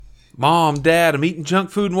Mom, Dad, I'm eating junk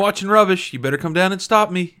food and watching rubbish. You better come down and stop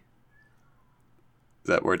me. Is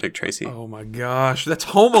that where Dick Tracy? Oh my gosh, that's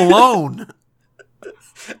Home Alone.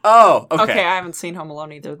 Oh, okay. Okay, I haven't seen Home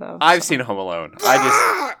Alone either, though. I've seen Home Alone. I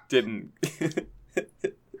just didn't.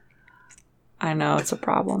 I know, it's a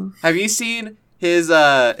problem. Have you seen his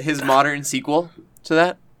modern sequel to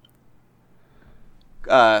that?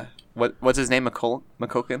 What's his name? McCulkin?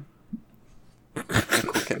 McCulkin.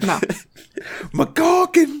 No.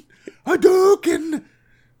 McCulkin, Hadouken,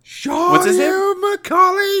 Shaw, What's his name?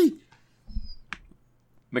 Macaulay.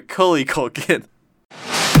 Macaulay Culkin.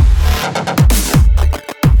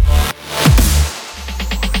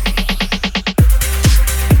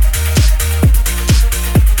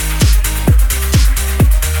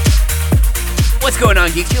 What's going on,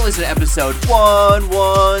 geeks? You're listening to episode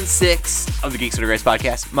 116 of the Geeks Under Grace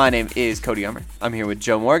podcast. My name is Cody Ummer. I'm here with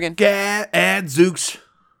Joe Morgan. Adzooks.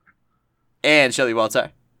 And Shelly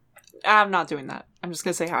Walter. I'm not doing that. I'm just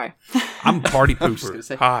going to say hi. I'm Party I'm just gonna Pooper.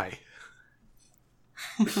 say- Hi.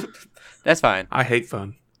 That's fine. I hate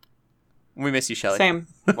fun. We miss you, Shelly. Same.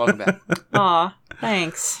 Welcome back. Aw,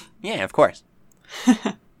 thanks. Yeah, of course.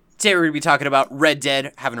 Today we're going to be talking about Red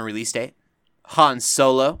Dead having a release date, Han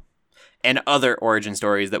Solo, and other origin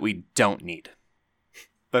stories that we don't need.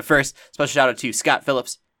 But first, special shout out to Scott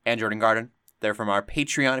Phillips and Jordan Garden. They're from our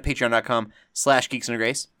Patreon at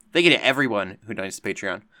patreon.com/geeksundergrace. Thank you to everyone who donates to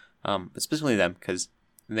Patreon, but specifically them, because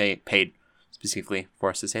they paid specifically for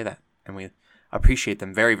us to say that, and we appreciate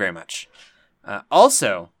them very, very much.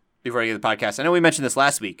 Also, before I get to the podcast, I know we mentioned this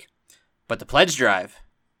last week, but the pledge drive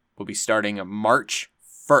will be starting March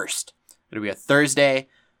 1st. It'll be a Thursday.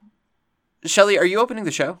 Shelly, are you opening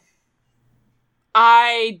the show?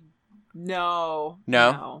 No,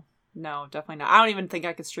 definitely not. I don't even think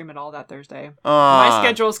I could stream it all that Thursday. My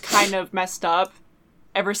schedule's kind of messed up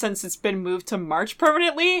ever since it's been moved to March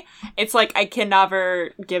permanently. It's like I can never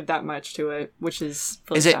give that much to it, which is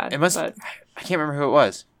really sad. It must. But I can't remember who it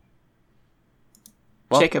was.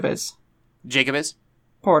 Well, Jacob is. Jacob is?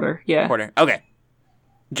 Porter, yeah. Porter. Okay.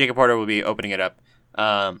 Jacob Porter will be opening it up,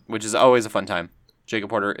 which is always a fun time. Jacob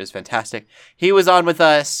Porter is fantastic. He was on with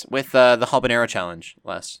us with the Habanero Challenge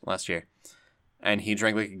last year. And he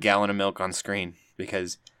drank like a gallon of milk on screen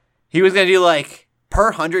because he was going to do like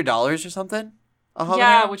per $100 or something. A habanero.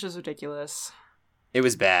 Yeah, which is ridiculous. It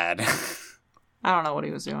was bad. I don't know what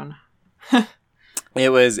he was doing. It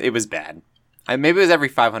was bad. Maybe it was every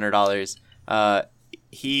 $500.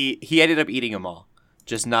 He ended up eating them all,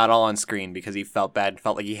 just not all on screen because he felt bad,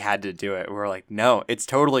 felt like he had to do it. We were like, no, it's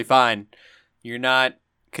totally fine. You're not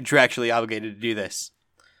contractually obligated to do this.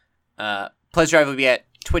 Pledge Drive will be at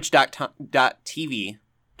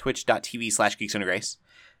twitch.tv/geeksundergrace.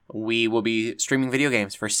 We will be streaming video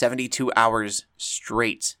games for 72 hours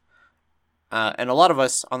straight. And a lot of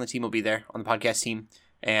us on the team will be there, on the podcast team.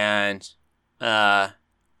 And the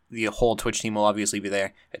whole Twitch team will obviously be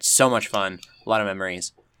there. It's so much fun. A lot of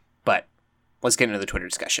memories. But let's get into the Twitter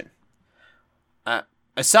discussion.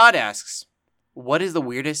 Assad asks, what is the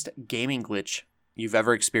weirdest gaming glitch you've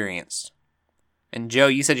ever experienced? And Joe,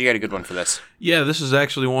 you said you got a good one for this. Yeah, this is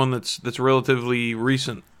actually one that's relatively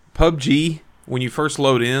recent. PUBG, when you first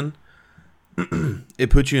load in, it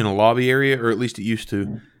puts you in a lobby area, or at least it used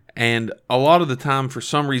to. And a lot of the time, for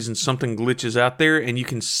some reason, something glitches out there, and you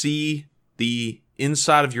can see the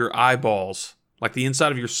inside of your eyeballs, like the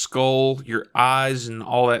inside of your skull, your eyes, and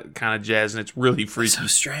all that kind of jazz, and it's really freaky. So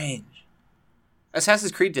strange.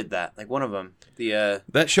 Assassin's Creed did that, like one of them.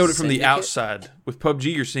 That showed it from the Syndicate? outside. With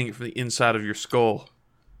PUBG, you're seeing it from the inside of your skull.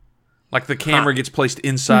 Like the camera gets placed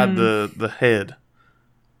inside the head.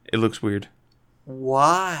 It looks weird.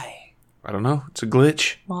 Why? I don't know. It's a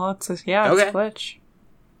glitch. Well, it's a Okay. glitch.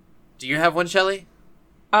 Do you have one, Shelly?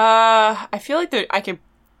 I feel like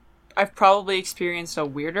I've probably experienced a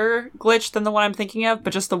weirder glitch than the one I'm thinking of,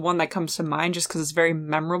 but just the one that comes to mind, just because it's very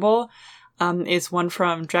memorable, is one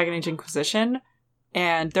from Dragon Age Inquisition.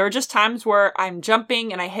 And there are just times where I'm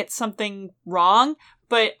jumping and I hit something wrong,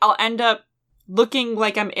 but I'll end up looking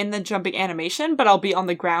like I'm in the jumping animation, but I'll be on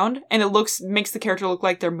the ground, and it makes the character look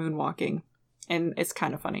like they're moonwalking. And it's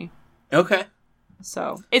kind of funny. Okay.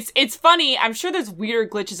 So it's funny. I'm sure there's weirder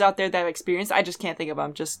glitches out there that I've experienced. I just can't think of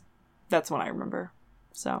them. Just that's one I remember.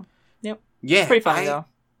 So, yep. Yeah. It's pretty funny though.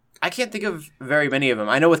 I can't think of very many of them.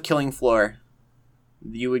 I know with Killing Floor,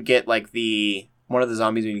 you would get like one of the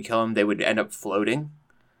zombies when you kill them, they would end up floating.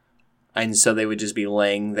 And so they would just be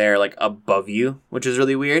laying there like above you, which is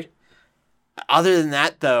really weird. Other than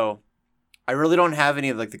that though, I really don't have any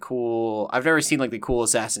of like the cool, I've never seen like the cool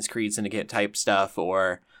Assassin's Creed Syndicate type stuff,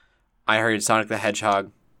 or I heard Sonic the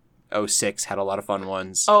Hedgehog 06 had a lot of fun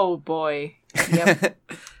ones. Oh boy. Yep.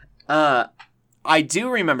 I do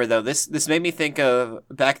remember though. This made me think of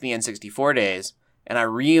back in the N64 days, and I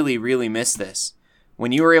really, really miss this.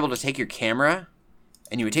 When you were able to take your camera,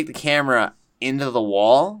 and you would take the camera into the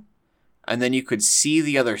wall, and then you could see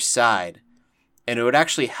the other side, and it would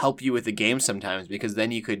actually help you with the game sometimes because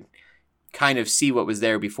then you could kind of see what was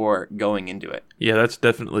there before going into it. Yeah, that's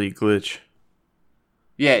definitely a glitch.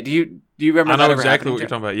 Yeah, do you remember? I that know ever exactly happening, what you're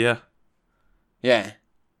talking about. Yeah, yeah,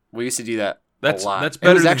 we used to do that. that's a lot. that's It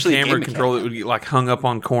better was than actually a camera game control that would get like hung up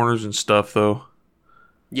on corners and stuff, though.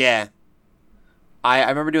 Yeah. I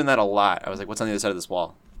remember doing that a lot. I was like, what's on the other side of this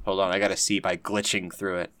wall? Hold on, I gotta see by glitching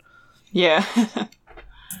through it. Yeah.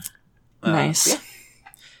 Nice. Yeah.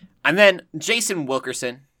 And then Jason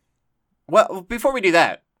Wilkerson. Well, before we do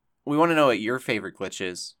that, we want to know what your favorite glitch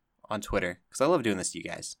is on Twitter, because I love doing this to you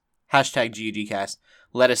guys. Hashtag GUGcast.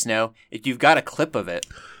 Let us know. If you've got a clip of it,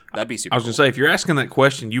 that'd be super I was gonna say, if you're asking that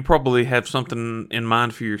question, you probably have something in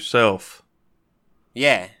mind for yourself.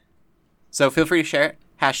 Yeah. So feel free to share it.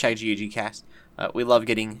 Hashtag GUGcast. We love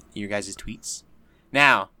getting your guys' tweets.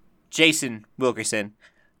 Now, Jason Wilkerson,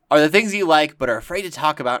 are there things you like but are afraid to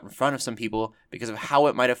talk about in front of some people because of how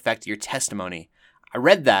it might affect your testimony? I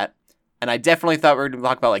read that, and I definitely thought we were going to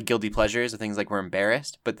talk about like guilty pleasures or things like we're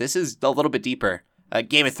embarrassed, but this is a little bit deeper.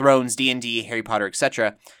 Game of Thrones, D&D, Harry Potter,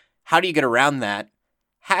 etc. How do you get around that?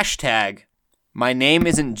 Hashtag, my name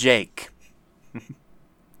isn't Jake.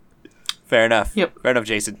 Fair enough. Yep. Fair enough,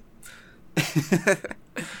 Jason.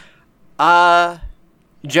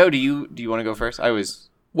 Joe, do you want to go first?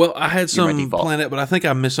 Well, I had You're my some default. planned out, but I think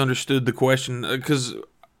I misunderstood the question because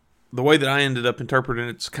the way that I ended up interpreting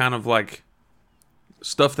it's kind of like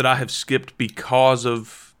stuff that I have skipped because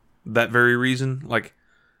of that very reason. Like,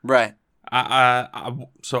 right.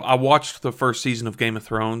 so I watched the first season of Game of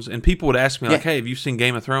Thrones, and people would ask me like, Yeah. "Hey, have you seen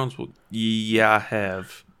Game of Thrones?" Well, yeah, I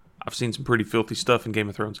have. I've seen some pretty filthy stuff in Game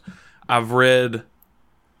of Thrones. I've read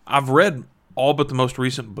all but the most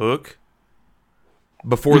recent book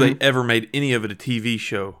before they ever made any of it a TV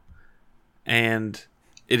show. And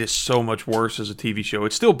it is so much worse as a TV show.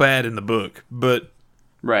 It's still bad in the book, but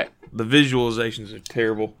Right. the visualizations are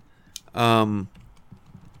terrible. And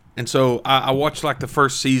so I watched like the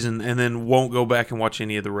first season and then won't go back and watch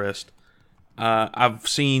any of the rest. I've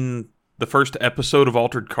seen the first episode of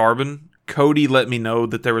Altered Carbon. Cody let me know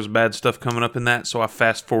that there was bad stuff coming up in that, so I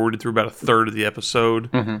fast forwarded through about a third of the episode.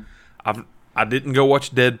 I didn't go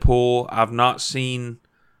watch Deadpool. I've not seen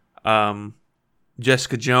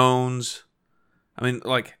Jessica Jones. I mean,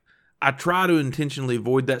 like, I try to intentionally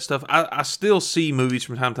avoid that stuff. I still see movies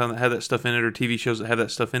from time to time that have that stuff in it or TV shows that have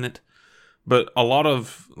that stuff in it. But a lot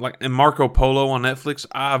of, like, in Marco Polo on Netflix,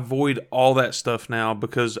 I avoid all that stuff now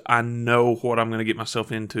because I know what I'm going to get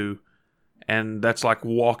myself into. And that's like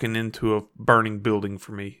walking into a burning building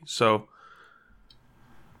for me. So,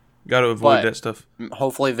 got to avoid that stuff.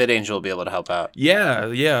 Hopefully VidAngel will be able to help out. Yeah.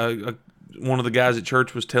 One of the guys at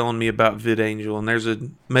church was telling me about VidAngel,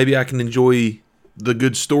 and maybe I can enjoy the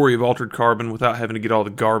good story of Altered Carbon without having to get all the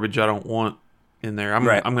garbage I don't want in there. I'm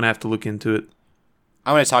going to have to look into it.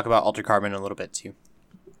 I'm going to talk about Altered Carbon in a little bit too.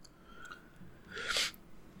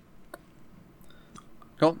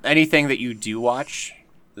 Cool. Anything that you do watch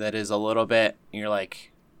that is a little bit, you're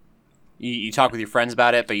like, you talk with your friends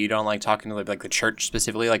about it, but you don't like talking to like the church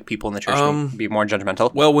specifically, like people in the church can be more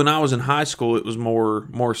judgmental? Well, when I was in high school, it was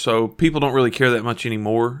more so. People don't really care that much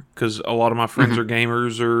anymore because a lot of my friends are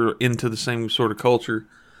gamers or into the same sort of culture.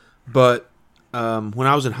 But when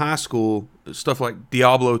I was in high school, stuff like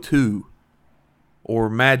Diablo 2 or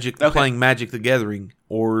playing Magic the Gathering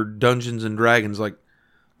or Dungeons and Dragons, like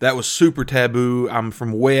that was super taboo. I'm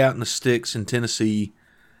from way out in the sticks in Tennessee,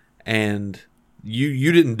 and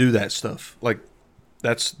you didn't do that stuff. Like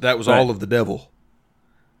that was all of the devil.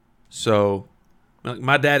 So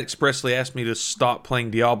my dad expressly asked me to stop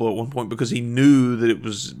playing Diablo at one point because he knew that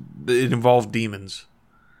it involved demons.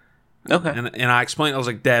 Okay. And I explained, I was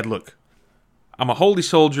like, Dad, look, I'm a holy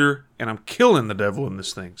soldier and I'm killing the devil in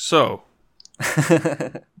this thing. So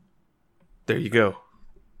there you go.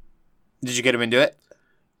 Did you get him into it?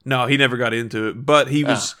 No, he never got into it, but he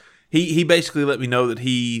was he basically let me know that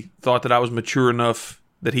he thought that I was mature enough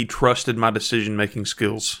that he trusted my decision-making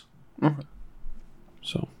skills. Mm-hmm.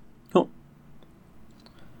 So, cool.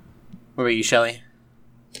 What about you, Shelly?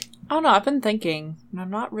 I don't know. I've been thinking, and I'm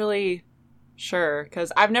not really sure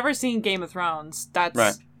because I've never seen Game of Thrones. That's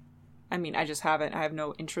right. I mean, I just haven't. I have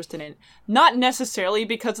no interest in it. Not necessarily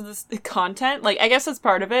because of the content. Like, I guess that's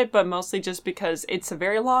part of it, but mostly just because it's a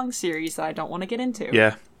very long series that I don't want to get into.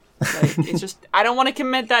 yeah. Like, it's just, I don't want to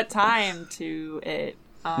commit that time to it.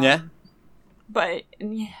 Yeah. But,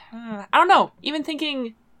 yeah, I don't know. Even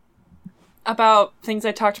thinking, about things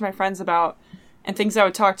I talk to my friends about and things I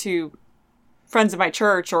would talk to friends of my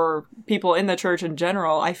church or people in the church in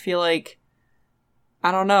general, I feel like,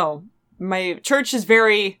 I don't know, my church is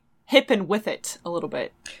very hip and with it a little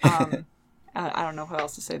bit. I don't know how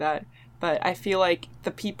else to say that, but I feel like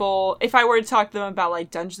the people, if I were to talk to them about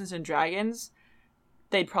like Dungeons and Dragons,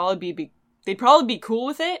 they'd probably be cool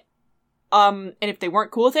with it. And if they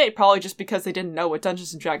weren't cool with it, probably just because they didn't know what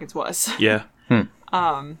Dungeons and Dragons was. Yeah.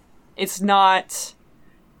 It's not,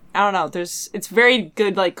 I don't know, it's very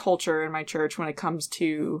good, like, culture in my church when it comes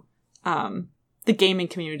to, the gaming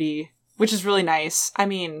community, which is really nice. I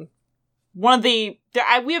mean, we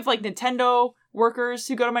have, like, Nintendo workers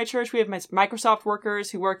who go to my church. We have Microsoft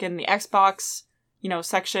workers who work in the Xbox,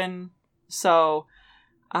 section. So,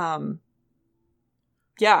 yeah,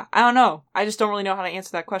 I don't know. I just don't really know how to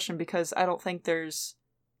answer that question because I don't think there's,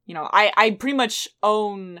 I pretty much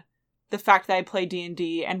own the fact that I play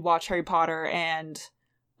D&D and watch Harry Potter and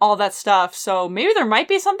all that stuff. So maybe there might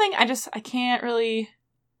be something. I can't really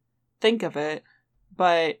think of it.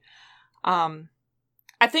 But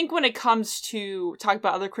I think when it comes to talk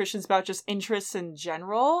about other Christians about just interests in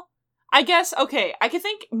general, I guess, okay, I could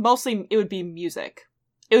think mostly it would be music.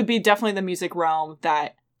 It would be definitely the music realm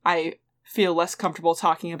that I feel less comfortable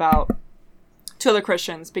talking about to other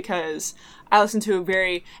Christians because I listen to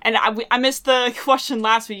and I missed the question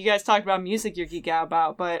last week. You guys talked about music you're geek out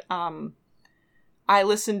about, but I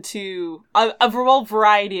listen to a whole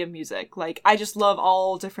variety of music. Like, I just love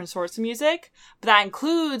all different sorts of music, but that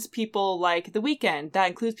includes people like The Weeknd, that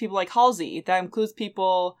includes people like Halsey, that includes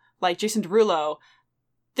people like Jason Derulo.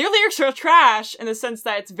 Their lyrics are trash in the sense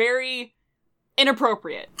that it's very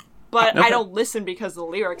inappropriate. But I don't listen because of the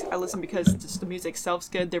lyrics. I listen because just the music itself's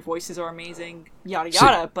good. Their voices are amazing, yada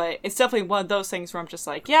yada. But it's definitely one of those things where I'm just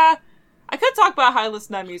like, yeah, I could talk about how I listen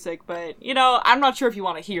to that music, but, I'm not sure if you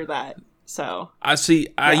want to hear that. So I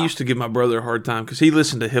used to give my brother a hard time because he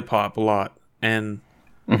listened to hip hop a lot, and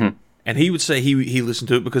he would say he listened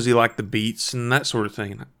to it because he liked the beats and that sort of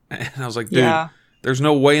thing. And I was like, dude, there's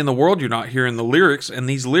no way in the world you're not hearing the lyrics, and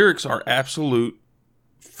these lyrics are absolute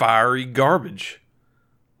fiery garbage.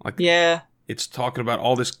 Like, yeah, it's talking about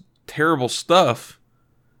all this terrible stuff.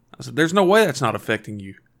 I said, "There's no way that's not affecting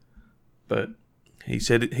you." But he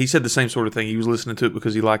said the same sort of thing. He was listening to it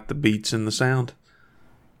because he liked the beats and the sound.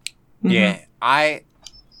 Yeah,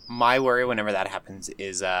 my worry whenever that happens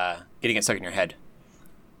is getting it stuck in your head,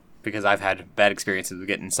 because I've had bad experiences with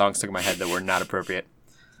getting songs stuck in my head that were not appropriate.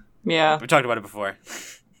 Yeah, we talked about it before.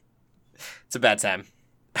 It's a bad time.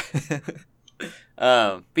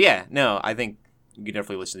 But yeah, no, I think you can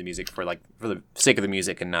definitely listen to the music for the sake of the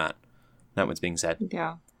music and not what's being said.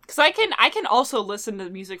 Yeah, because I can also listen to the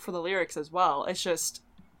music for the lyrics as well. It's just,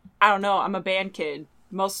 I don't know. I'm a band kid.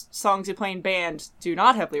 Most songs you play in band do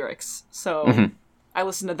not have lyrics, so I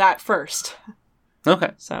listen to that first.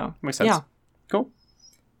 Okay, so makes sense. Yeah, cool.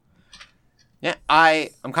 Yeah, I'm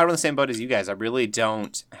kind of on the same boat as you guys. I really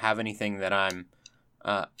don't have anything that I'm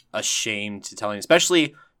ashamed to tell you,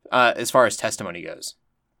 especially as far as testimony goes.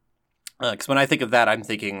 Because when I think of that, I'm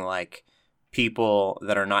thinking like people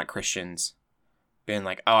that are not Christians being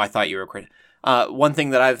like, "Oh, I thought you were a Christian." One thing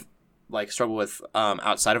that I've struggled with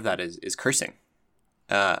outside of that is cursing.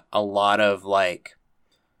 A lot of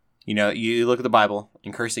you look at the Bible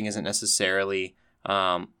and cursing isn't necessarily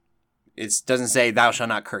it doesn't say thou shalt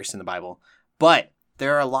not curse in the Bible, but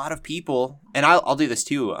there are a lot of people, and I'll do this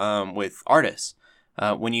too with artists.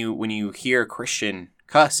 When you hear a Christian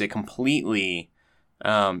cuss, it completely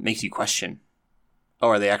makes you question, oh,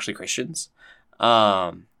 are they actually Christians?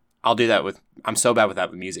 I'll do that I'm so bad with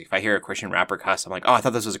that with music. If I hear a Christian rapper cuss, I'm like, oh, I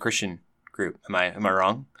thought this was a Christian group. Am I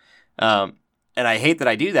wrong? And I hate that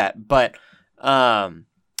I do that, but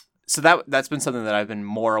so that's been something that I've been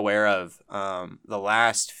more aware of the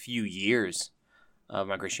last few years of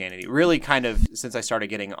my Christianity. Really, kind of since I started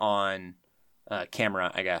getting on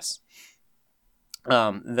camera, I guess.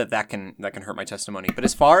 That can hurt my testimony. But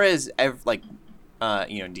as far as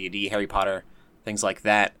D&D, Harry Potter, things like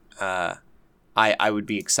that, I would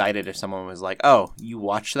be excited if someone was like, "Oh, you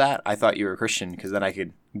watched that? I thought you were a Christian," because then I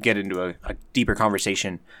could get into a deeper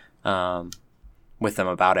conversation with them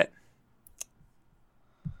about it.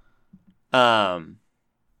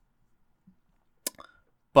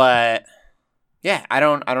 But yeah, I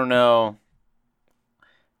don't know.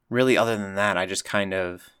 Really, other than that, I just kind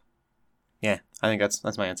of, I think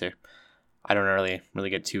that's my answer. I don't really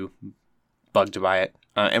get too bugged by it.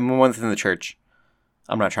 And one thing in the church,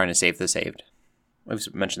 I'm not trying to save the saved.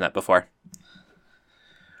 I've mentioned that before.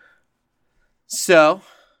 So,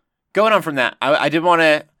 going on from that, I did want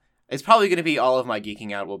to. It's probably going to be all of my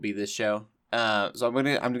geeking out will be this show. So I'm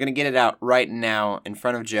gonna get it out right now in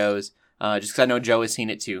front of Joe's, just because I know Joe has seen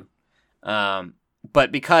it too.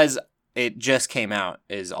 But because it just came out,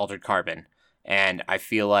 is Altered Carbon, and I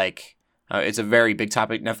feel like it's a very big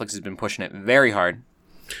topic. Netflix has been pushing it very hard.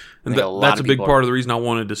 And that's a big part of the reason I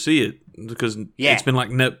wanted to see it, because it's been like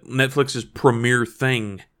Netflix's premiere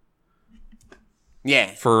thing.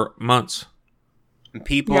 Yeah, for months.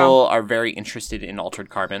 People are very interested in Altered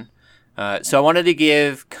Carbon. So I wanted to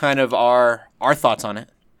give kind of our thoughts on it.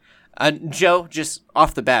 Joe, just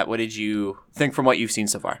off the bat, what did you think from what you've seen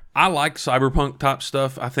so far? I like cyberpunk type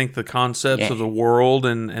stuff. I think the concepts of the world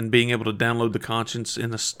and being able to download the conscience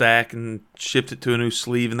in a stack and shift it to a new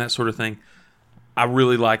sleeve and that sort of thing, I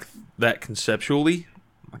really like that conceptually.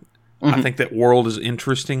 I think that world is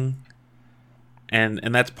interesting,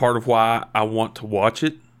 and that's part of why I want to watch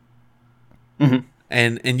it.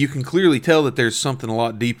 And you can clearly tell that there's something a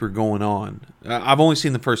lot deeper going on. I've only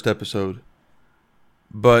seen the first episode,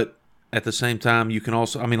 but at the same time, you can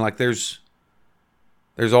also, I mean, like there's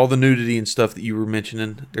all the nudity and stuff that you were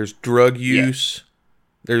mentioning. There's drug use.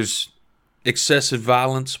 There's excessive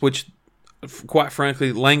violence, which, quite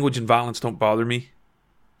frankly, language and violence don't bother me.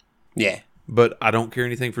 Yeah. But I don't care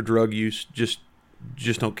anything for drug use. Just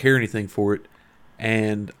don't care anything for it.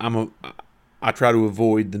 And I try to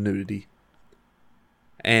avoid the nudity.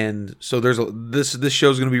 And so this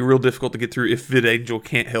show's going to be real difficult to get through if VidAngel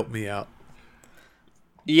can't help me out.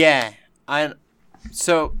 Yeah, I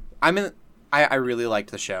really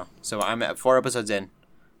liked the show. So I'm at 4 episodes in.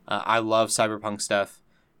 I love cyberpunk stuff.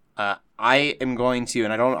 I am going to,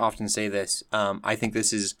 and I don't often say this, I think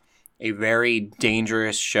this is a very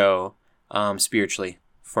dangerous show spiritually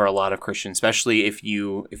for a lot of Christians, especially if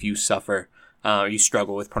you suffer, you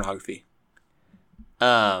struggle with pornography.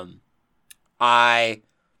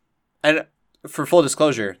 And for full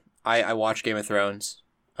disclosure, I watch Game of Thrones.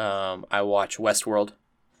 I watch Westworld.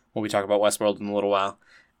 We'll be talking about Westworld in a little while.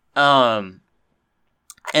 And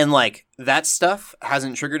like that stuff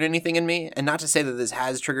hasn't triggered anything in me. And not to say that this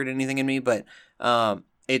has triggered anything in me, but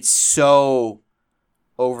it's so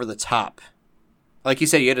over the top. Like you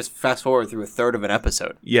said, you had to fast forward through a third of an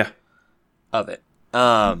episode. Yeah. Of it.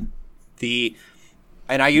 And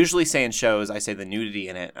I usually say in shows, I say the nudity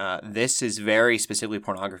in it. This is very specifically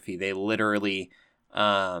pornography. They literally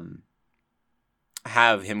have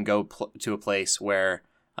him go to a place where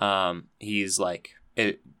he's like,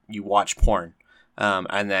 you watch porn.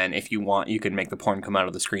 And then if you want, you can make the porn come out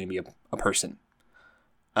of the screen and be a person.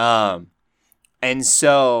 And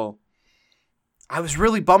so I was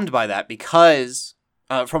really bummed by that because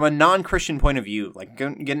from a non-Christian point of view, like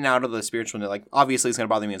getting out of the spiritual, like obviously it's going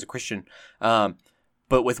to bother me as a Christian.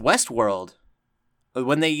 But with Westworld,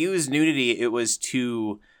 when they used nudity, it was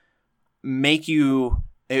to make you.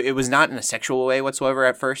 It was not in a sexual way whatsoever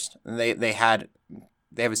at first. They have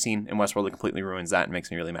a scene in Westworld that completely ruins that and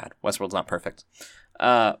makes me really mad. Westworld's not perfect,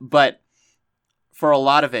 but for a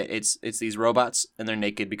lot of it, it's these robots and they're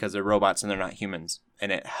naked because they're robots and they're not humans,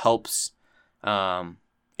 and it helps.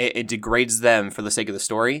 It degrades them for the sake of the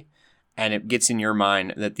story, and it gets in your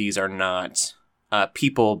mind that these are not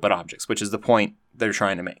people but objects, which is the point they're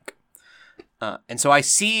trying to make. And so I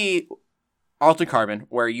see Altered Carbon,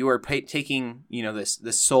 where you are taking,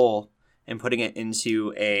 this soul and putting it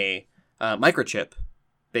into a microchip,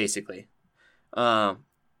 basically. And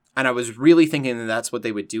I was really thinking that that's what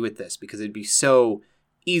they would do with this, because it'd be so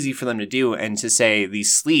easy for them to do, and to say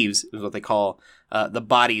these sleeves is what they call the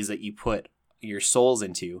bodies that you put your souls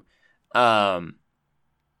into.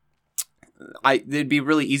 It'd be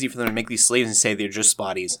really easy for them to make these slaves and say they're just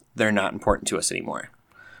bodies. They're not important to us anymore.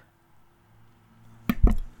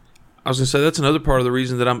 I was going to say, that's another part of the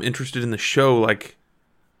reason that I'm interested in the show. Like,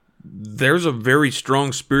 there's a very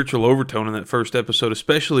strong spiritual overtone in that first episode,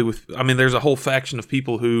 especially there's a whole faction of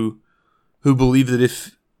people who believe that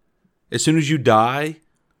as soon as you die,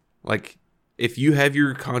 like, if you have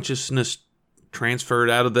your consciousness transferred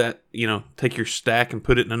out of that, take your stack and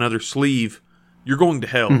put it in another sleeve, you're going to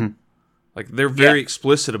hell. Mm-hmm. Like, they're very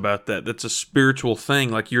explicit about that. That's a spiritual thing.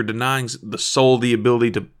 Like, you're denying the soul the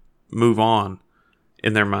ability to move on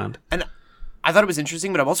in their mind. And I thought it was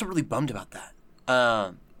interesting, but I'm also really bummed about that.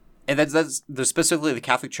 And that's specifically the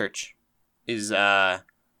Catholic Church is in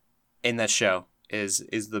that show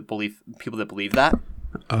is the belief, people that believe that.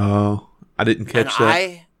 Oh, I didn't catch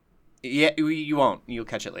that. You won't. You'll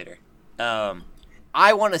catch it later.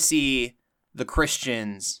 I want to see the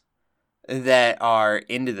Christians that are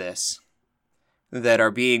into this, that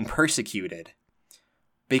are being persecuted,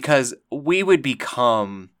 because we would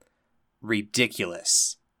become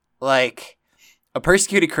ridiculous. Like, a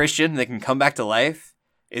persecuted Christian that can come back to life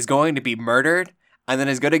is going to be murdered and then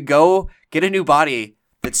is going to go get a new body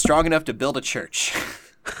that's strong enough to build a church.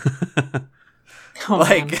 Oh,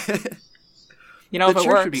 Like, man. You know, the if it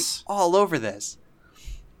church would be works. all over this.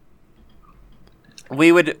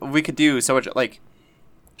 We could do so much. Like,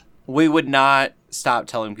 we would not stop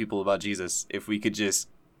telling people about Jesus if we could just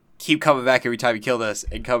keep coming back every time he killed us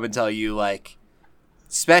and come and tell you, like,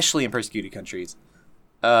 especially in persecuted countries.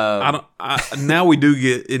 Now we do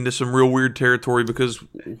get into some real weird territory, because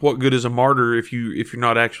what good is a martyr if you're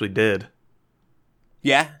not actually dead?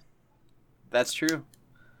 Yeah, that's true.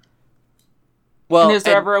 Well, And is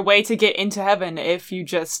there ever a way to get into heaven if you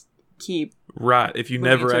just keep... Right. If you Moving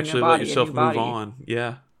never to a new actually let body, a yourself new move body. on.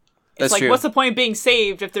 Yeah. That's It's like, true. what's the point of being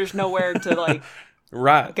saved if there's nowhere to, like,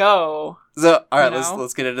 Right. go? So, all right, you know?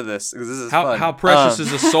 let's get into this, because this is How fun. how precious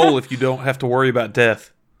is a soul if you don't have to worry about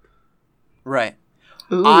death? Right.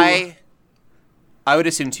 Ooh. I would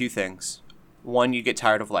assume two things. One, you get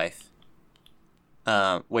tired of life,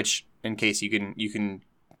 which, in case you can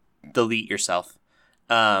delete yourself.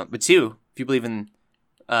 But two, if you believe in,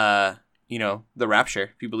 the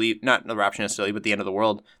rapture, if you believe, not the rapture necessarily, but the end of the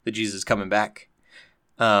world, that Jesus is coming back,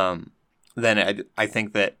 then I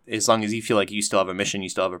think that as long as you feel like you still have a mission, you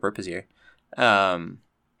still have a purpose here. I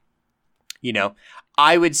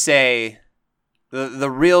would say the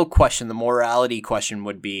real question, the morality question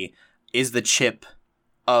would be, is the chip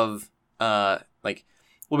of, when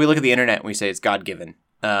we look at the internet and we say it's God-given,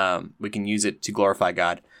 we can use it to glorify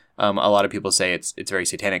God. A lot of people say it's very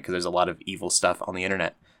satanic because there's a lot of evil stuff on the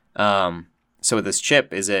internet. So with this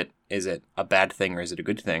chip, is it a bad thing or is it a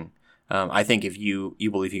good thing? I think if you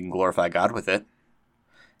believe you can glorify God with it,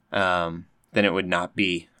 then it would not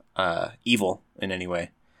be evil in any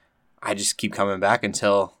way. I just keep coming back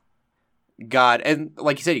until God, and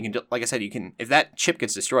like you said, you can. If that chip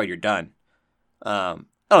gets destroyed, you're done. I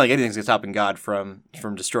don't think anything's stopping God from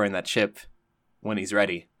destroying that chip when He's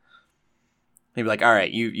ready. He'd be like, "All right,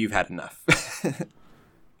 you've had enough."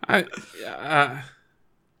 I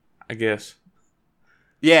guess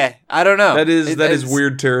Yeah, I don't know. that is It's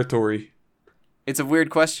weird territory. It's a weird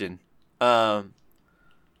question. I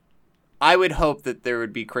would hope that there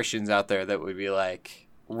would be Christians out there that would be like,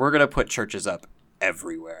 "We're gonna put churches up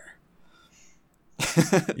everywhere."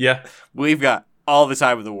 Yeah. We've got all the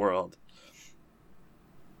time in the world.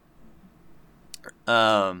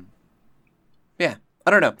 Yeah,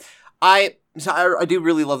 I don't know. I do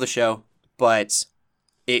really love the show, but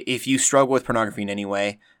if you struggle with pornography in any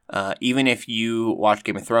way, even if you watch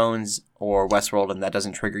Game of Thrones or Westworld and that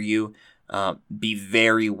doesn't trigger you, be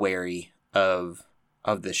very wary of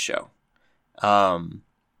this show.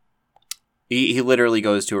 He literally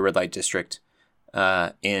goes to a red light district.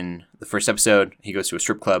 In the first episode, he goes to a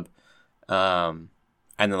strip club, and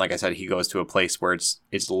then, like I said, he goes to a place where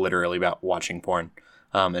it's literally about watching porn.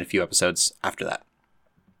 In a few episodes after that.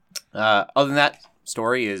 Other than that,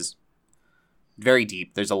 story is very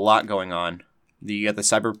deep. There's a lot going on. You got the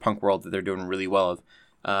cyberpunk world that they're doing really well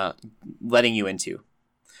of letting you into,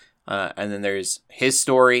 and then there's his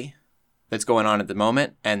story that's going on at the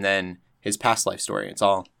moment, and then his past life story. It's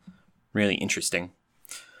all really interesting.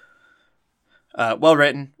 Well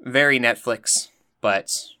written, very Netflix,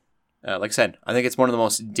 but like I said, I think it's one of the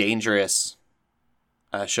most dangerous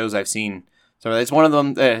shows I've seen. So it's one of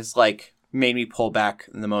them that has like made me pull back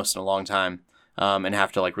the most in a long time, and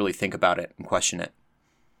have to like really think about it and question it.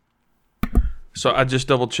 So I just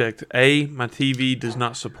double checked. A, my TV does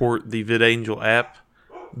not support the VidAngel app.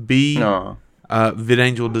 B, No.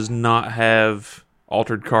 VidAngel does not have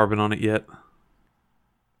Altered Carbon on it yet.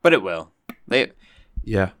 But it will.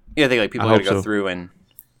 Yeah. I think like people I got to hope go so. through and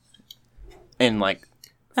like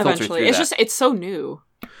filter Eventually. through It's that. just, it's so new,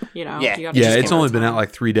 you know? Yeah. You have to Yeah, just it's give it only been time. out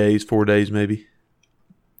like 3 days, 4 days maybe.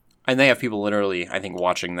 And they have people literally, I think,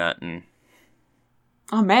 watching that and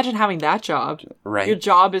Oh, imagine having that job. right. Your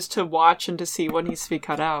job is to watch and to see what needs to be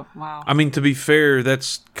cut out. Wow. I mean, to be fair,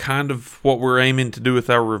 that's kind of what we're aiming to do with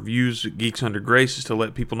our reviews at Geeks Under Grace, is to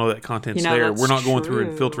let people know that content's You know, there. that's We're not going through and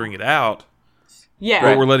true. filtering it out, Yeah.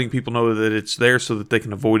 but we're letting people know that it's there so that they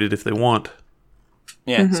can avoid it if they want.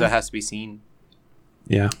 Yeah, Mm-hmm. so it has to be seen.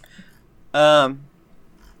 Yeah. Yeah.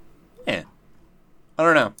 I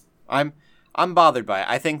don't know. I'm bothered by it.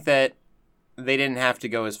 I think that they didn't have to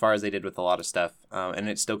go as far as they did with a lot of stuff, and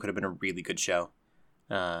it still could have been a really good show.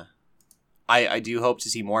 I do hope to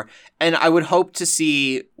see more, and I would hope to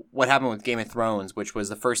see what happened with Game of Thrones, which was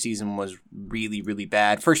the first season was really, really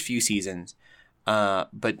bad. First few seasons,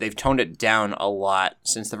 but they've toned it down a lot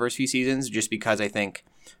since the first few seasons, just because I think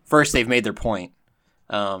first they've made their point,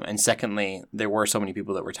 and secondly there were so many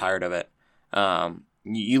people that were tired of it.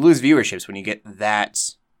 You lose viewerships when you get that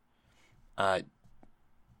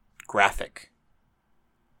graphic.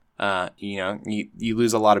 you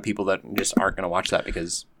lose a lot of people that just aren't going to watch that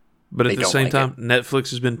because. But at the same time,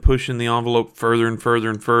 Netflix has been pushing the envelope further and further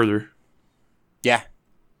and further. Yeah,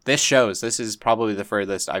 this is probably the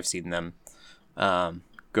furthest I've seen them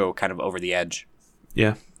go kind of over the edge.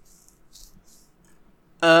 Yeah.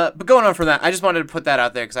 But going on from that, I just wanted to put that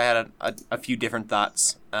out there because I had a few different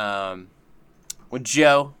thoughts. Well,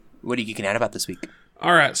 Joe, what are you geeking out about this week?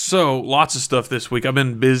 All right, so lots of stuff this week. I've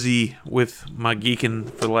been busy with my geeking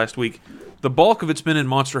for the last week. The bulk of it's been in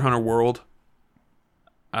Monster Hunter World.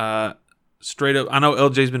 Straight up, I know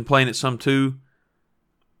LJ's been playing it some too.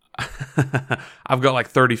 I've got like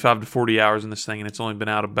 35 to 40 hours in this thing, and it's only been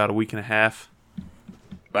out about a week and a half.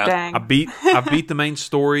 Wow. Dang. I beat the main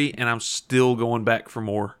story, and I'm still going back for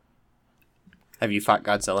more. Have you fought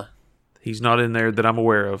Godzilla? He's not in there that I'm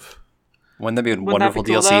aware of. Wouldn't that be a Wouldn't wonderful that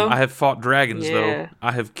be cool, DLC? though? I have fought dragons, Yeah. though.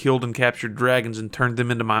 I have killed and captured dragons and turned them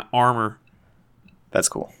into my armor. That's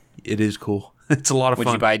cool. It is cool. It's a lot of Would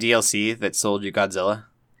fun. you buy DLC that sold you Godzilla?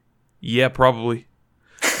 Yeah, probably.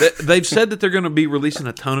 They've said that they're going to be releasing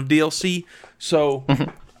a ton of DLC, so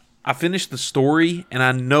I finished the story, and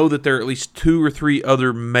I know that there are at least 2 or 3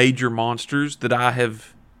 other major monsters that I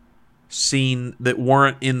have seen that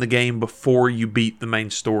weren't in the game before you beat the main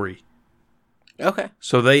story. Okay.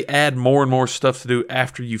 So they add more and more stuff to do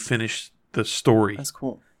after you finish the story. That's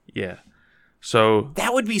cool. Yeah. So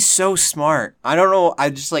That would be so smart. I don't know. I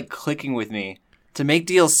just like clicking with me to make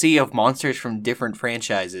DLC of monsters from different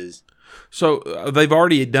franchises. they've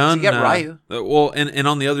already done. So you got Ryu. Well, and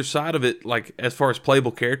on the other side of it, like as far as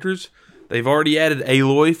playable characters, they've already added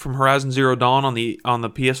Aloy from Horizon Zero Dawn on the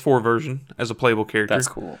PS4 version as a playable character. That's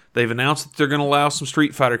cool. They've announced that they're going to allow some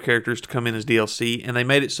Street Fighter characters to come in as DLC, and they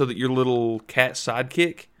made it so that your little cat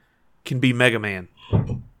sidekick can be Mega Man.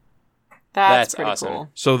 That's That's pretty awesome. cool.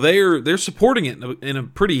 So they're supporting it in a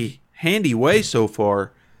pretty handy way so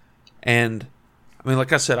far. And I mean,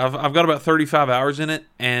 like I said, I've got about 35 hours in it,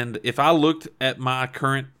 and if I looked at my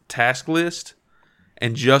current task list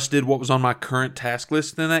and just did what was on my current task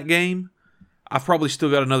list in that game, I've probably still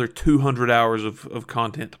got another 200 hours of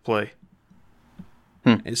content to play.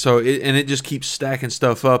 And so it just keeps stacking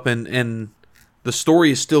stuff up, and the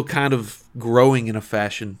story is still kind of growing in a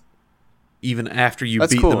fashion, even after you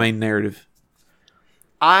That's beat cool. the main narrative.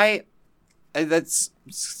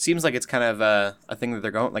 Seems like it's kind of a thing that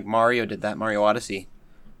they're going like Mario did that, Mario Odyssey.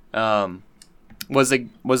 Was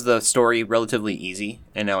the story relatively easy,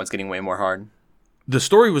 and now it's getting way more hard? The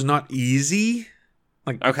story was not easy.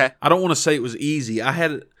 Like, Okay. I don't want to say it was easy.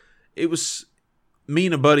 It was me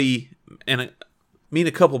and a buddy me and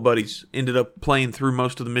a couple buddies ended up playing through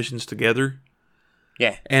most of the missions together.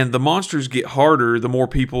 Yeah. And the monsters get harder the more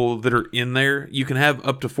people that are in there. You can have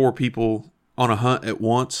up to 4 people on a hunt at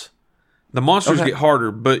once. The monsters Okay. get harder,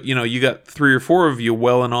 but you got 3 or 4 of you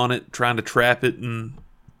welling on it, trying to trap it and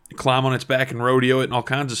climb on its back and rodeo it and all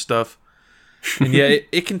kinds of stuff. And yeah,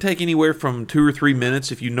 it can take anywhere from 2 or 3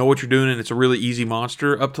 minutes if you know what you're doing and it's a really easy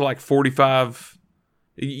monster, up to like 45.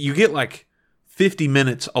 You get like 50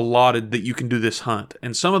 minutes allotted that you can do this hunt.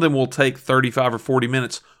 And some of them will take 35 or 40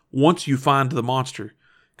 minutes once you find the monster,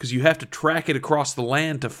 because you have to track it across the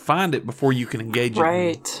land to find it before you can engage it.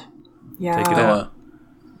 Right. Yeah. Take it out.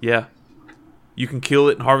 Yeah. You can kill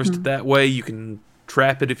it and harvest it that way. You can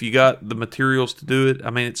trap it if you got the materials to do it. I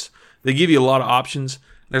mean, they give you a lot of options.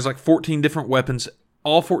 There's like 14 different weapons.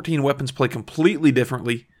 All 14 weapons play completely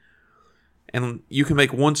differently. And you can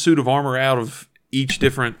make one suit of armor out of each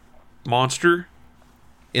different monster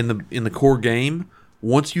in the core game.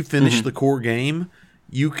 Once you finish the core game,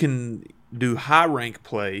 you can do high rank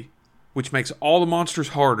play, which makes all the monsters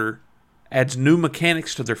harder, adds new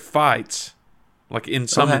mechanics to their fights. Like in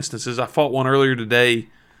some instances, I fought one earlier today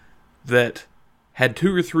that had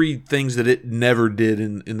 2 or 3 things that it never did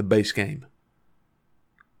in the base game,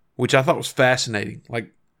 which I thought was fascinating.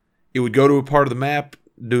 Like, it would go to a part of the map,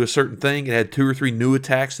 do a certain thing. It had 2 or 3 new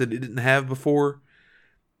attacks that it didn't have before.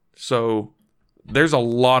 So there's a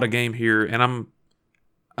lot of game here, and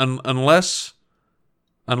unless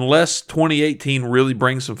 2018 really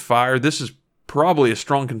brings some fire, this is probably a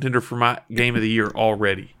strong contender for my game of the year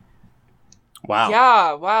already. Wow.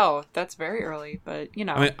 Yeah, wow. That's very early, but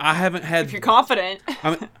I mean, I haven't had. if you're confident.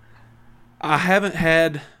 I haven't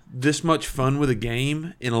had this much fun with a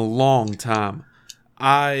game in a long time.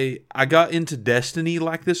 I got into Destiny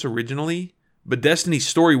like this originally, but Destiny's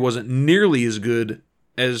story wasn't nearly as good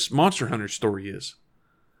as Monster Hunter's story is.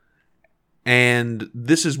 And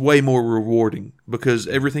this is way more rewarding because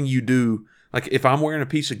everything you do, like if I'm wearing a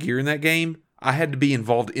piece of gear in that game, I had to be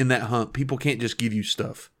involved in that hunt. People can't just give you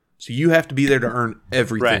stuff. So you have to be there to earn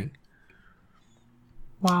everything. Right.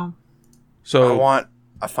 Wow. So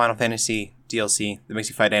a Final Fantasy DLC that makes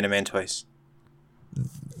you fight Animantoys.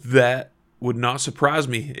 That would not surprise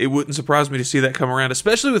me. It wouldn't surprise me to see that come around,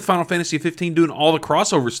 especially with Final Fantasy 15 doing all the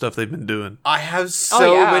crossover stuff they've been doing. I have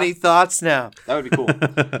so yeah. many thoughts now. That would be cool.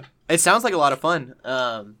 It sounds like a lot of fun.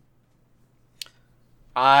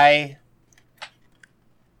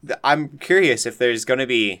 I'm curious if there's going to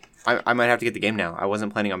be... I might have to get the game now. I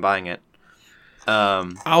wasn't planning on buying it.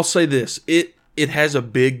 I'll say this. It has a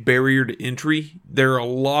big barrier to entry. There are a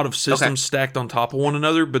lot of systems stacked on top of one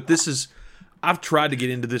another, but this is... I've tried to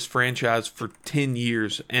get into this franchise for 10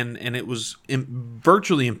 years, and it was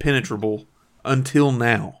virtually impenetrable until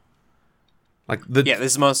now. This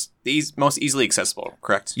is most easily accessible,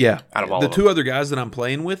 correct? Yeah. Out of all the of two them. other guys that I'm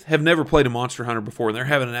playing with have never played a Monster Hunter before, and they're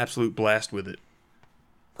having an absolute blast with it.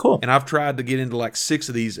 Cool. And I've tried to get into like 6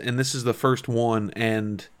 of these, and this is the first one,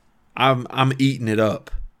 and I'm eating it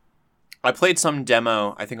up. I played some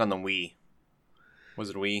demo, I think on the Wii.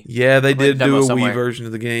 Was it Wii? Yeah, they did demo do a somewhere. Wii version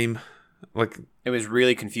of the game. It was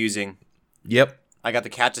really confusing. Yep. I got the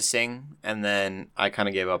cat to sing, and then I kind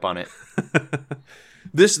of gave up on it.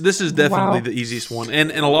 This is definitely Wow. the easiest one.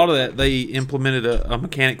 And a lot of that, they implemented a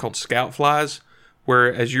mechanic called scout flies,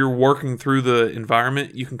 where as you're working through the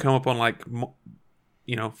environment, you can come up on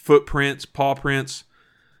footprints, paw prints,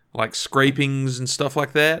 like scrapings and stuff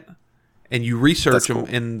like that. And you research That's them,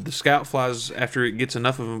 cool. and the scout flies, after it gets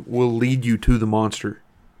enough of them, will lead you to the monster.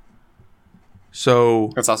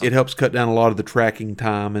 So That's awesome. it helps cut down a lot of the tracking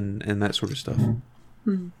time and that sort of stuff.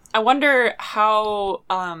 I wonder how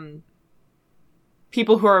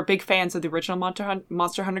people who are big fans of the original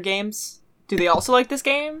Monster Hunter games, do they also like this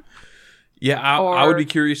game? Yeah, I would Or- be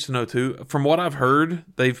curious to know too. From what I've heard,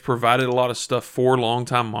 they've provided a lot of stuff for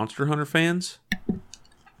longtime Monster Hunter fans,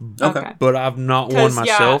 Okay. but I've not one 'Cause,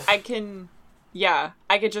 myself. I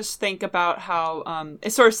could just think about how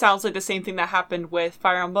it sort of sounds like the same thing that happened with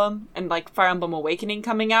Fire Emblem and like Fire Emblem Awakening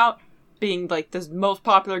coming out, being like the most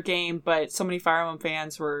popular game, but so many Fire Emblem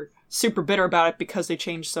fans were super bitter about it because they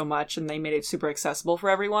changed so much and they made it super accessible for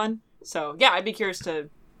everyone. So yeah, I'd be curious to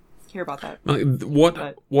hear about that.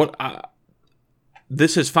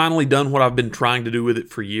 This has finally done what I've been trying to do with it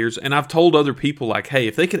for years, and I've told other people like, hey,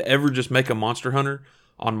 if they could ever just make a Monster Hunter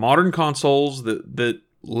on modern consoles that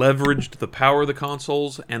leveraged the power of the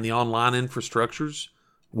consoles and the online infrastructures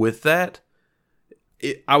with that,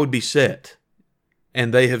 I would be set.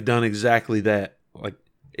 And they have done exactly that. Like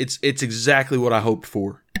it's exactly what I hoped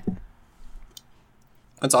for.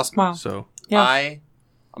 That's awesome. Wow. So Yeah. I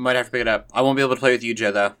might have to pick it up. I won't be able to play with you,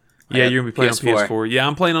 Joe, though. yeah, you're gonna be playing on PS4. Yeah,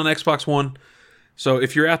 I'm playing on Xbox One. So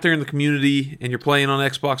if you're out there in the community and you're playing on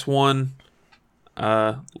Xbox One,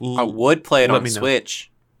 I would play it Let on me know.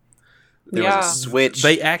 Switch. There Yeah. was a Switch.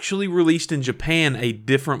 they actually released in Japan a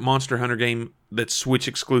different Monster Hunter game that's Switch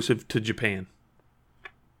exclusive to Japan.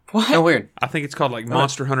 What? Oh, weird. I think it's called like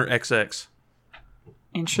Monster Hunter XX.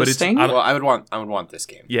 Interesting. I- Well, I would want this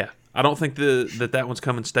game. Yeah, I don't think that one's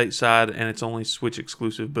coming stateside and it's only Switch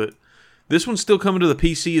exclusive, but this one's still coming to the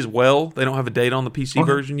PC as well. They don't have a date on the PC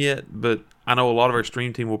version yet, but I know a lot of our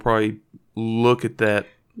stream team will probably look at that.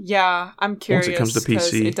 Yeah, I'm curious. Once it comes to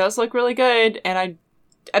 'cause PC. it does look really good, and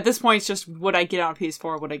at this point, it's just would I get it on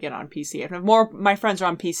PS4? Would I get it on PC? If more of my friends are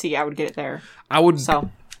on PC, I would get it there. I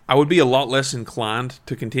would be a lot less inclined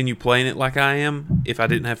to continue playing it like I am if I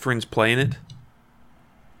didn't have friends playing it.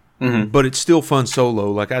 Mm-hmm. But it's still fun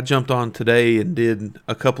solo. Like I jumped on today and did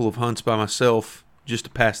a couple of hunts by myself just to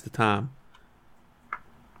pass the time.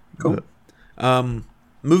 Cool. But,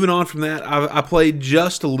 moving on from that, I played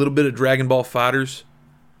just a little bit of Dragon Ball Fighters.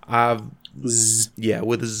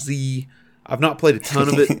 With a Z. I've not played a ton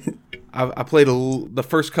of it. I played the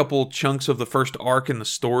first couple chunks of the first arc in the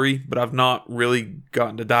story, but I've not really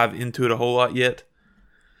gotten to dive into it a whole lot yet.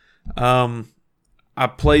 I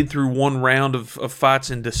played through one round of fights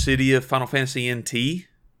in Dissidia Final Fantasy NT.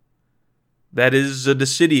 That is a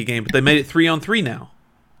Dissidia game, but they made it 3-on-3 now.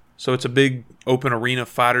 So it's a big open arena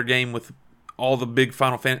fighter game with all the big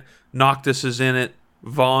Final Fantasy. Noctis is in it.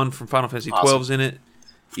 Vaughn from Final Fantasy Awesome. 12 is in it.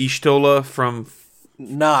 Ishtola from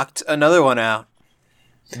Knocked another one out.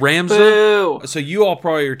 Ramza. Boo! So you all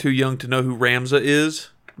probably are too young to know who Ramza is,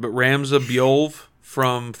 but Ramza Bjolv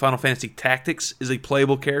from Final Fantasy Tactics is a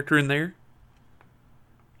playable character in there.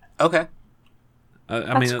 Okay.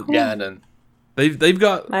 I mean, cool. Yeah, and then they've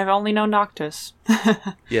got I've only known Noctis.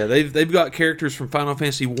 they've got characters from Final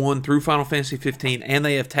Fantasy 1 through Final Fantasy 15, and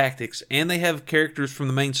they have Tactics, and they have characters from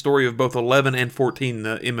the main story of both 11 and 14,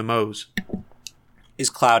 the MMOs. is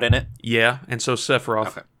Cloud in it? Yeah, and so Sephiroth.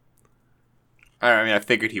 Okay. I mean, I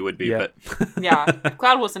figured he would be, Yeah. but Yeah, if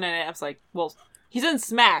Cloud wasn't in it, I was like, well, he's in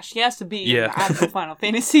Smash. He has to be in Yeah. the actual Final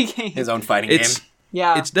Fantasy game. his own fighting It's game.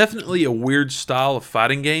 Yeah. It's definitely a weird style of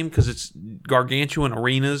fighting game because it's gargantuan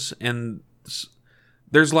arenas and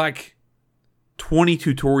there's like 20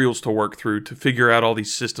 tutorials to work through to figure out all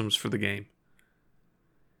these systems for the game.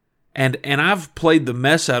 And I've played the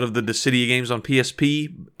mess out of the Dissidia games on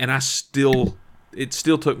PSP, and it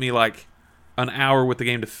still took me like an hour with the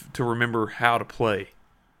game to remember how to play.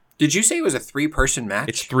 Did you say it was a 3-person match?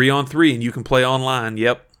 It's 3-on-3, and you can play online.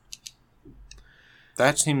 Yep,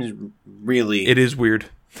 That seems really it is weird.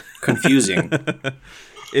 confusing.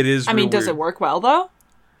 It is. I mean, real does weird. it work well though?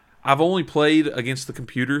 I've only played against the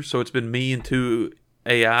computer, so it's been me and 2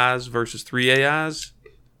 AIs versus 3 AIs.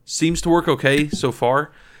 Seems to work okay so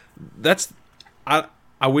far.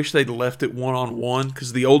 I wish they'd left it 1-on-1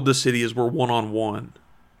 because the old Dissidias were 1-on-1,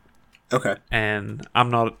 Okay. and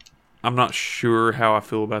I'm not sure how I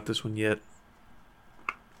feel about this one yet.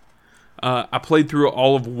 I played through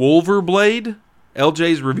all of Wolverblade.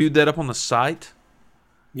 LJ's reviewed that up on the site.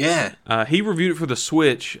 Yeah. He reviewed it for the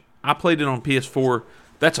Switch. I played it on PS4.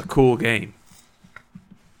 That's a cool game.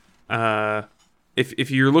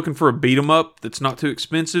 If you're looking for a beat 'em up that's not too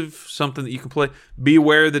expensive, something that you can play, be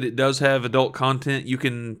aware that it does have adult content. You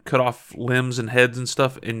can cut off limbs and heads and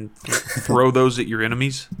stuff and throw those at your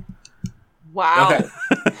enemies. Wow. Okay.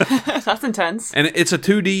 That's intense. And it's a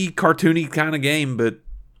 2D cartoony kind of game, but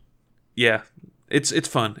yeah, it's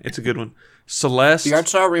fun. It's a good one. Celeste. The art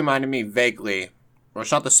style reminded me vaguely, well,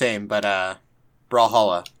 it's not the same, but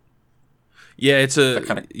Brawlhalla. Yeah, it's a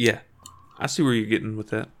kinda- yeah. I see where you're getting with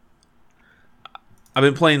that. I've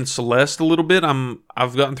been playing Celeste a little bit.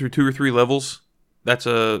 I've gotten through 2 or 3 levels. That's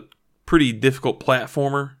a pretty difficult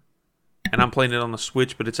platformer, and I'm playing it on the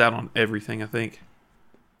Switch, but it's out on everything, I think.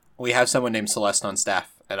 We have someone named Celeste on staff,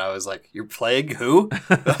 and I was like, "You're playing who?"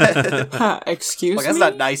 Excuse Like, that's me?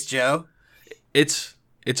 not nice, Joe. It's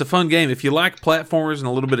a fun game. If you like platformers and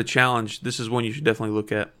a little bit of challenge, this is one you should definitely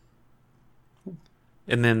look at.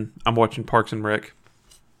 And then I'm watching Parks and Rec.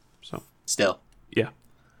 So, Still. yeah.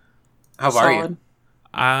 How far are you? Solid.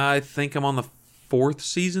 I think I'm on the 4th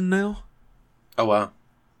season now. Oh, wow.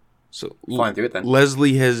 So Flying through it then.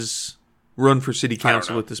 Leslie has run for city don't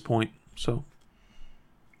council know. at this point. So,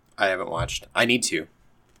 I haven't watched. I need to.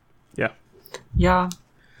 yeah. Yeah.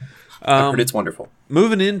 I heard it's wonderful.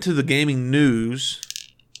 Moving into the gaming news.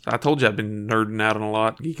 I told you I've been nerding out on a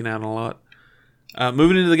lot, geeking out on a lot.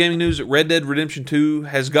 Moving into the gaming news, Red Dead Redemption 2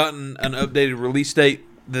 has gotten an updated release date.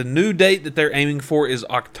 The new date that they're aiming for is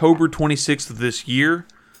October 26th of this year.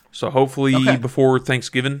 So hopefully Okay. before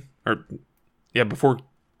Thanksgiving, or yeah, before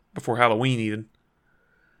Halloween even.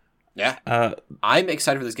 Yeah. I'm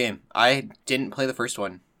excited for this game. I didn't play the first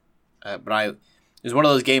one, but it was one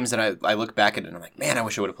of those games that I look back at it and I'm like, man, I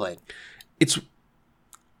wish I would have played.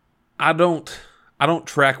 I don't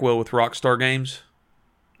track well with Rockstar games,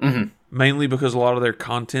 mainly because a lot of their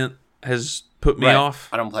content has put me Right. off.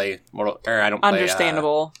 I don't play I don't play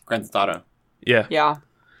Understandable. Grand Theft Auto. Yeah, Yeah.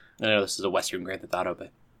 I know this is a Western Grand Theft Auto,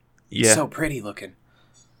 but yeah. it's so pretty looking.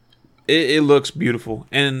 It looks beautiful,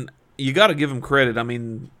 and you got to give them credit. I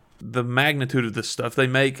mean, the magnitude of the stuff they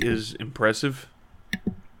make is impressive,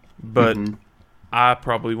 but I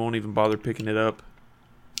probably won't even bother picking it up.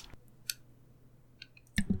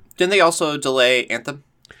 Didn't they also delay Anthem?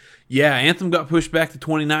 Yeah, Anthem got pushed back to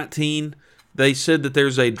 2019. They said that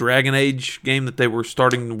there's a Dragon Age game that they were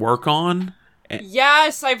starting to work on,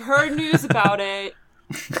 Yes, I've heard news about it.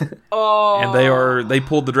 Oh. and they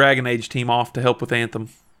pulled the Dragon Age team off to help with Anthem.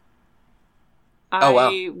 Oh, wow.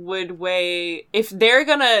 I would weigh if they're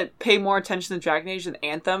gonna pay more attention to Dragon Age than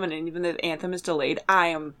Anthem, and even if Anthem is delayed, I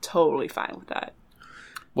am totally fine with that.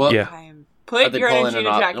 Well, Yeah. I am are put they your pulling energy it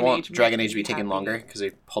into off? Dragon Won't Age. Dragon make Age be me taking happy. longer because they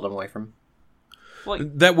pulled them away from? Well,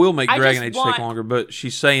 That will make I Dragon just Age want- take longer, but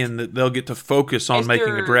she's saying that they'll get to focus on If making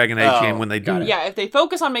a they're- Dragon Age Oh, game when they do got it. it. yeah, if they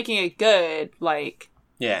focus on making it good, like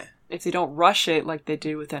Yeah. if they don't rush it like they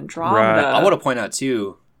do with Andromeda. I want to point out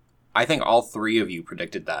too. I think all 3 of you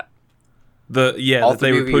predicted that All All that they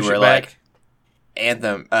 3 would of you push were it back. like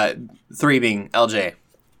Anthem. 3 being LJ,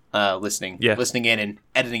 listening in and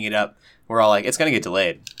editing it up. We're all like, it's gonna get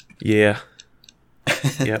delayed. Yeah.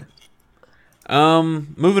 Yep.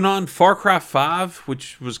 Moving on, Far Cry 5,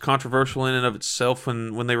 which was controversial in and of itself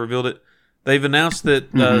when they revealed it. They've announced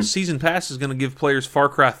that Season Pass is going to give players Far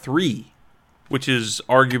Cry 3, which is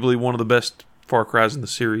arguably one of the best Far Cries in the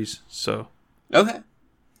series. So, Okay,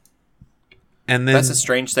 and then that's a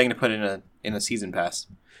strange thing to put in a season pass.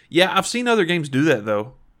 yeah, I've seen other games do that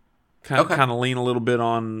though. Kind Okay. of lean a little bit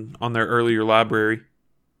on their earlier library.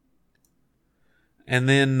 And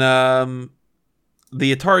then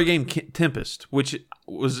the Atari game Tempest, which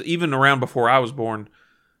was even around before I was born,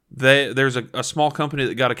 there's a small company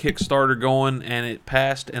that got a Kickstarter going, and it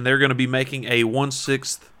passed, and they're going to be making a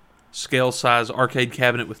 1/6 scale size arcade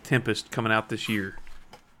cabinet with Tempest coming out this year.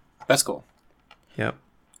 That's cool. Yep.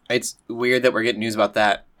 It's weird that we're getting news about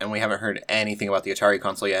that, and we haven't heard anything about the Atari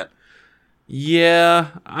console yet. Yeah,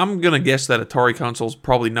 I'm going to guess that Atari console's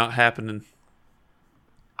probably not happening.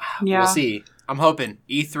 Yeah. We'll see. I'm hoping.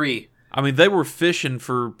 E3. I mean, they were fishing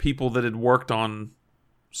for people that had worked on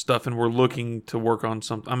stuff and were looking to work on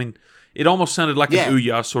something. I mean, it almost sounded like Yeah. an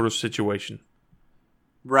Ouya sort of situation.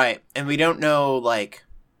 Right. And we don't know, like,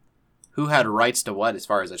 who had rights to what as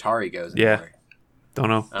far as Atari goes Yeah. anymore. Don't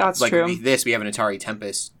know. That's like true. We have an Atari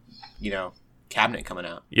Tempest, cabinet coming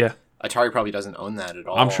out. Yeah. Atari probably doesn't own that at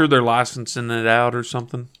all. I'm sure they're licensing it out or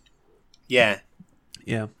something. Yeah.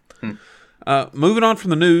 Yeah. Moving on from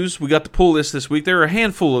the news, we got the pull list this week. There are a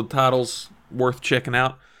handful of titles worth checking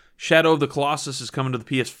out. Shadow of the Colossus is coming to the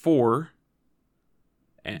PS4.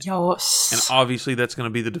 And Yes. obviously that's going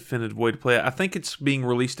to be the definitive way to play it. I think it's being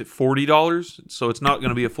released at $40, so it's not going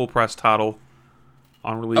to be a full price title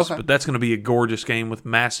on release, Okay. but that's going to be a gorgeous game with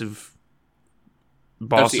massive That's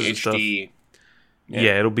bosses the and stuff. HD.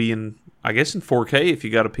 Yeah, it'll be in 4K if you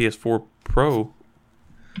got a PS4 Pro.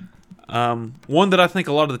 One that I think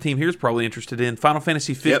a lot of the team here is probably interested in, Final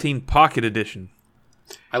Fantasy 15 Pocket Edition.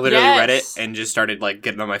 I literally read it Yes. and just started, like,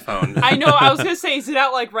 getting on my phone. I know. I was gonna say, is it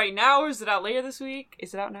out like right now, or is it out later this week?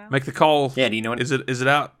 Is it out now? Make the call. Yeah, do you know what Is it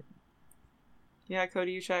out? Yeah,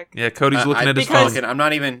 Cody, you check. Yeah, Cody's looking at his I'm not phone. looking. I'm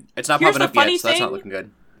not even. It's not Here's popping the up funny yet, so that's not thing. looking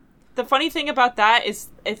good. The funny thing about that is,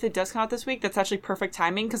 if it does come out this week, that's actually perfect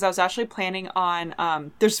timing because I was actually planning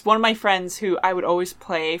on. There's one of my friends who I would always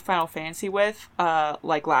play Final Fantasy with,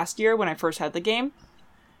 like last year when I first had the game,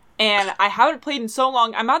 and I haven't played in so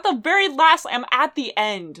long. I'm at the very last. I'm at the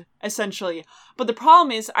end essentially, but the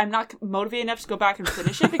problem is I'm not motivated enough to go back and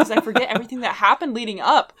finish it because I forget everything that happened leading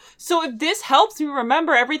up. So if this helps me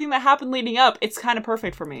remember everything that happened leading up, it's kind of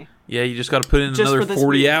perfect for me. Yeah, you just got to put in Just another for this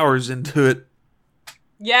 40 week. hours into it.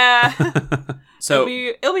 Yeah, So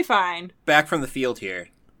it'll be fine. back from the field here.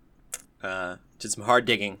 Did some hard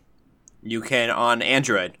digging. You can on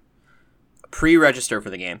Android pre-register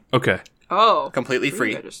for the game, Okay. Oh, completely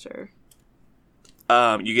free. Register.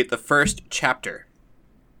 You get the first chapter,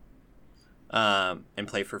 and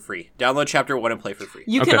play for free. Download chapter 1 and play for free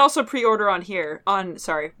You Okay. can also pre-order on here.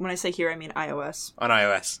 Sorry, when I say here, I mean iOS. on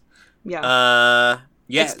iOS. Yeah.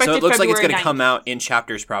 Yeah. So Expected it looks like it's February going to 9th. come out in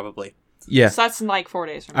chapters probably. Yeah. So that's in like 4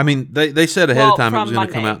 days from now. I mean, they said ahead Well, of time it from was going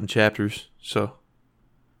to come Monday. out in chapters. So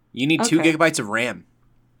You need 2 Okay. gigabytes of RAM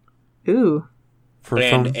Ooh. for a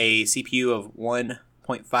and phone, a CPU of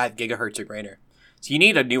 1.5 gigahertz or greater. So you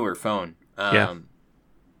need a newer phone. Yeah.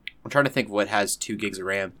 I'm trying to think what has 2 gigs of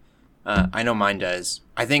RAM. I know mine does.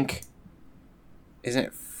 I think, isn't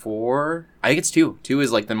it 4? I think it's 2. 2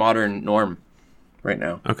 is like the modern norm right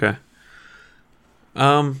now. okay.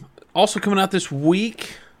 Also coming out this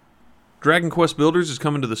week, Dragon Quest Builders is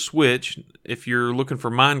coming to the Switch. If you're looking for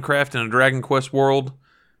Minecraft in a Dragon Quest world,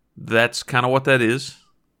 that's kind of what that is.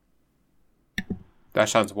 That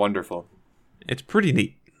sounds wonderful. It's pretty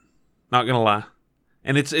neat. Not gonna lie,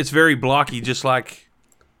 and it's very blocky, just like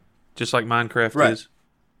Minecraft Right. is.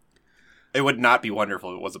 It would not be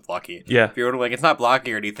wonderful if it wasn't blocky. Yeah. If you were like, it's not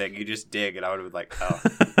blocky or anything, you just dig, and I would have been like, oh,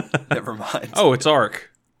 never mind. Oh, it's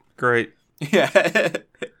Ark. Great. Yeah.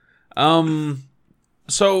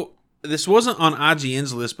 So this wasn't on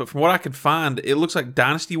IGN's list, but from what I could find, it looks like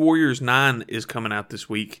Dynasty Warriors 9 is coming out this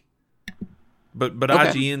week. But Okay.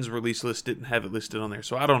 IGN's release list didn't have it listed on there,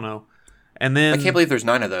 so I don't know. And then I can't believe there's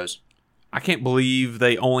 9 of those. I can't believe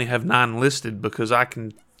they only have 9 listed because I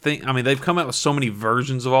can think. I mean, they've come out with so many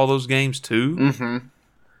versions of all those games too. Mm-hmm.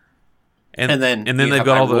 And then you have they've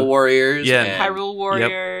got all Hyrule the Warriors. Yeah. and Hyrule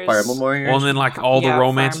Warriors. Fire Emblem Warriors. well, and then like all the Yeah,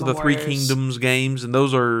 Romance Fire of the Emblem Three Warriors. Kingdoms games, and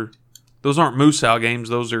those aren't Musou games.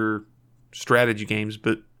 Those are strategy games,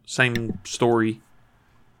 but same story.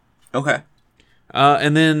 Okay.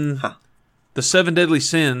 And then Huh. the Seven Deadly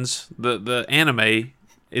Sins, the anime,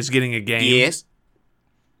 is getting a game. Yes.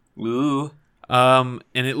 Ooh. And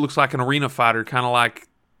it looks like an arena fighter, kind of like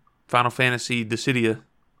Final Fantasy Dissidia.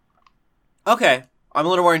 Okay. I'm a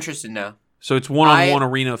little more interested now. So it's one-on-one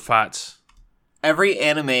arena fights. Every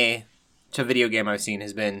anime to video game I've seen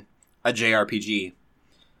has been a JRPG.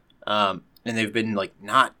 And they've been like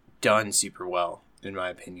not done super well, in my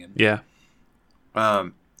opinion. Yeah.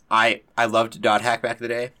 I loved Dot Hack back in the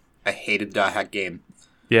day. I hated the Dot Hack game.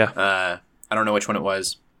 Yeah. I don't know which one it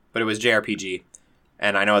was, but it was JRPG.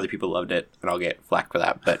 And I know other people loved it, and I'll get flack for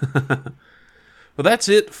that. But Well, that's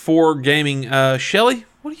it for gaming. Shelly,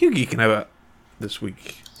 what are you geeking about this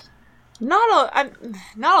week? Not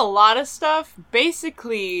a lot of stuff.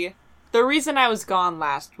 Basically, the reason I was gone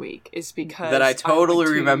last week is because That I totally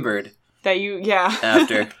remembered. That yeah.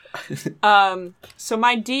 After. So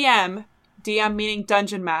my DM meaning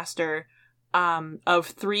Dungeon Master, of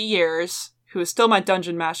 3 years, who is still my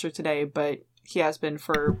Dungeon Master today, but he has been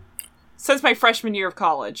since my freshman year of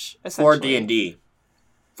college, essentially. For D&D.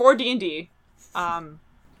 For D&D.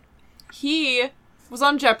 He was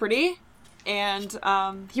on Jeopardy! And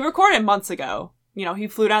he recorded months ago. You know, he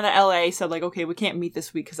flew down to LA, said like, okay, we can't meet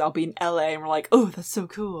this week because I'll be in LA. And we're like, oh, that's so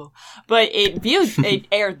cool. But it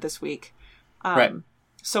aired this week. Right.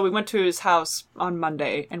 So we went to his house on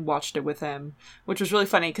Monday and watched it with him, which was really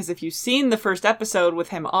funny because if you've seen the first episode with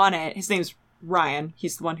him on it, his name's Ryan.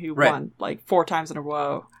 He's the one who won like 4 times in a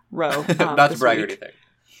row. Not to brag or anything.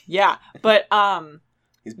 Yeah. But,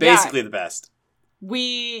 he's basically the best.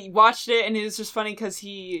 We watched it and it was just funny because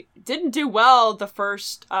he didn't do well the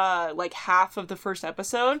first like half of the first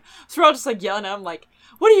episode, so we're all just like yelling at him like,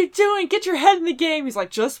 what are you doing, get your head in the game. He's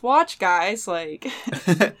like, just watch, guys, like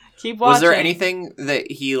keep watching. Was there anything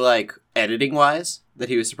that he like editing wise that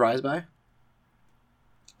he was surprised by?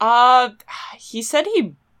 He said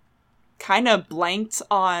he kind of blanked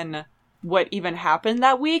on what even happened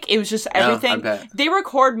that week. It was just everything. They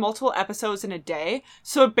record multiple episodes in a day,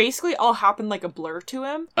 so it basically all happened like a blur to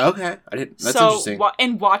him. Okay, that's interesting.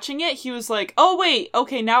 In watching it, he was like, "Oh wait,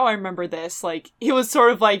 okay, now I remember this." Like he was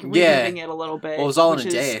sort of like reliving it a little bit. Well, it was all in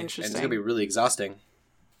a day, and it's gonna be really exhausting.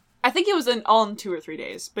 I think it was all in 2 or 3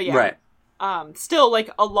 days, but yeah, right. Still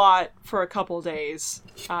like a lot for a couple days.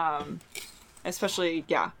 Especially,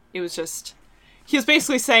 it was just. He was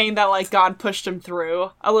basically saying that, like, God pushed him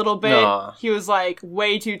through a little bit. Aww. He was, like,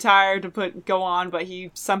 way too tired to go on, but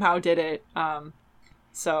he somehow did it.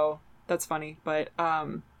 So, that's funny. But,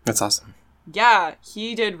 that's awesome. Yeah,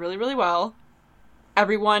 he did really, really well.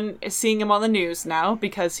 Everyone is seeing him on the news now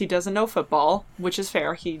because he doesn't know football, which is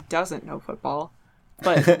fair. He doesn't know football.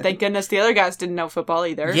 But thank goodness the other guys didn't know football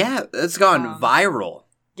either. Yeah, it's gone viral.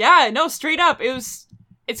 Yeah, no, straight up. It's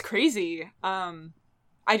crazy.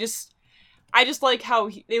 I just like how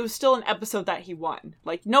it was still an episode that he won.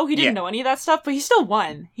 Like, no, he didn't know any of that stuff, but he still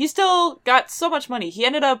won. He still got so much money. He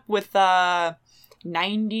ended up with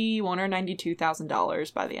 $91,000 or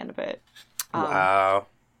 $92,000 by the end of it. Wow.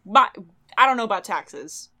 But I don't know about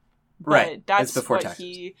taxes. Right. That's it's before what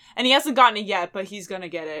taxes. And he hasn't gotten it yet, but he's gonna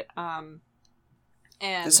get it. And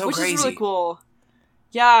that's so which crazy. is really cool.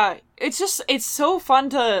 Yeah, it's so fun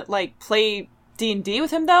to like play D&D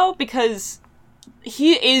with him though, because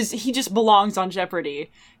he just belongs on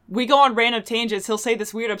Jeopardy. We go on random tangents. He'll say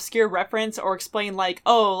this weird obscure reference or explain like,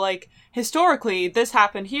 oh, like historically this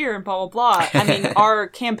happened here and blah blah blah. I mean, our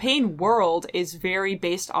campaign world is very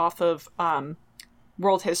based off of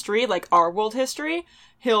world history, like our world history.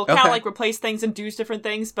 He'll kind of like replace things and do different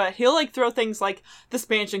things, but he'll like throw things like the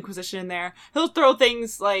Spanish Inquisition in there. He'll throw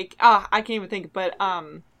things like I can't even think, but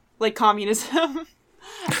like communism.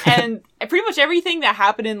 And pretty much everything that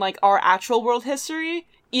happened in like our actual world history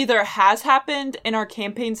either has happened in our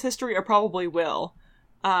campaign's history or probably will.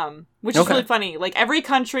 Which is really funny. Like every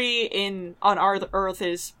country on our Earth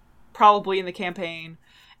is probably in the campaign.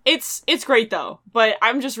 It's great though, but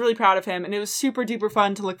I'm just really proud of him, and it was super duper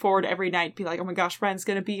fun to look forward to every night, be like, oh my gosh, Brian's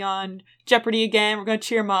gonna be on Jeopardy again, we're gonna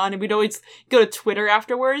cheer him on, and we'd always go to Twitter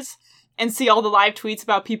afterwards and see all the live tweets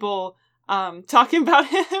about people talking about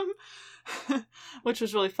him. Which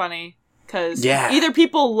was really funny, because either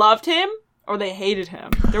people loved him or they hated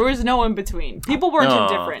him. There was no in between. People weren't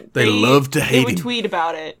indifferent. They loved to hate him. They would tweet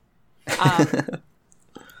about it.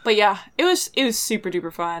 But yeah, it was super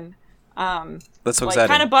duper fun. That's so like, exciting.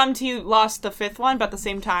 Kind of bummed he lost the 5th one, but at the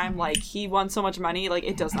same time, like, he won so much money, like,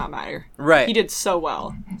 it does not matter. Right. He did so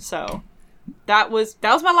well. So, that was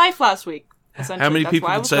my life last week. How many people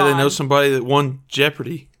can say they know somebody that won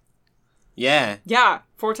Jeopardy? Yeah. Yeah,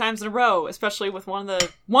 4 times in a row, especially with one of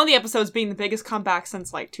the episodes being the biggest comeback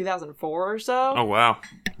since like 2004 or so. Oh wow.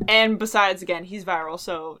 And besides, again, he's viral,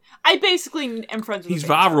 so I basically am friends with him. He's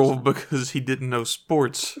viral because he didn't know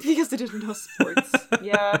sports. Because he didn't know sports.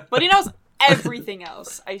 Yeah. But he knows everything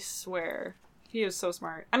else, I swear. He is so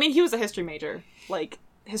smart. I mean, he was a history major. Like,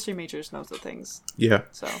 history majors knows the things. Yeah.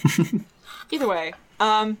 So either way.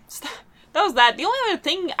 That was that. The only other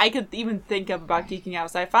thing I could even think of about geeking out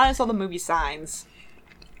is I finally saw the movie Signs.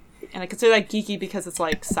 And I consider that geeky because it's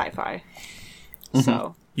like sci-fi. Mm-hmm.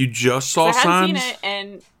 So you just saw Signs? I hadn't seen it,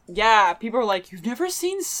 and yeah, people are like, "You've never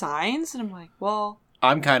seen Signs?" And I'm like, "Well,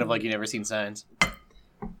 I'm kind of like, you never seen Signs."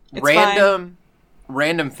 Random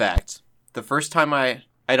fact: the first time I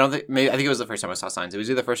think it was the first time I saw Signs. It was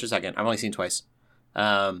either the first or second. I've only seen twice.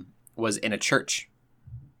 Was in a church.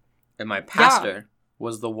 and my pastor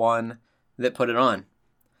was the one that put it on.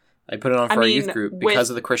 I put it on for our youth group because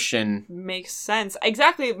of the Christian. Makes sense.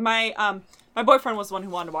 Exactly. My boyfriend was the one who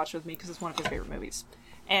wanted to watch it with me because it's one of his favorite movies.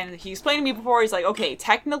 And he explained to me before, he's like, okay,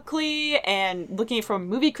 technically, and looking at it from a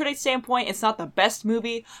movie critic standpoint, it's not the best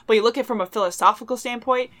movie, but you look at it from a philosophical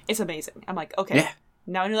standpoint, it's amazing. I'm like, okay,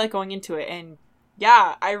 now I knew that going into it, and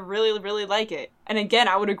yeah, I really, really like it. And again,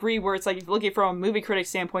 I would agree where it's like, if you look at it from a movie critic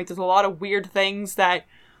standpoint, there's a lot of weird things that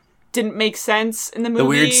didn't make sense in the movie. The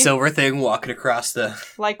weird silver thing walking across the...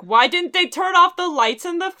 Like, why didn't they turn off the lights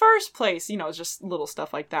in the first place? You know, it's just little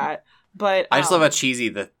stuff like that. But I just love how cheesy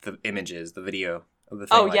the image is, the video of the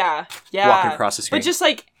thing. Oh, yeah. Walking across the screen. But just,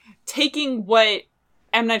 like, taking what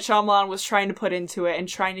M. Night Shyamalan was trying to put into it and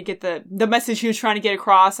trying to get the message he was trying to get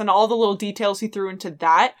across and all the little details he threw into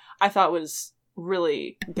that, I thought was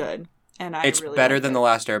really good. And it's really better than The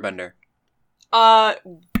Last Airbender. A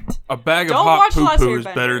bag of hot poo-poo is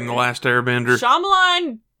better than The Last Airbender.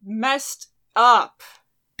 Shyamalan messed up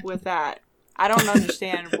with that. I don't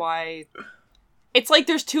understand why. It's like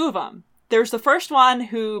there's two of them. There's the first one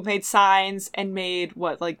who made Signs and made,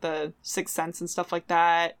 like the Sixth Sense and stuff like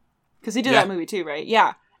that. Because he did that movie too, right?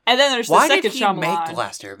 Yeah. And then there's the second Shyamalan. Why did he make The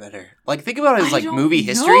Last Airbender? Like, think about it as, like, movie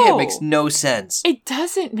history. It makes no sense. It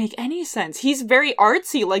doesn't make any sense. He's very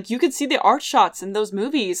artsy. Like, you could see the art shots in those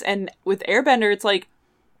movies. And with Airbender, it's like,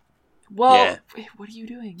 well, wait, what are you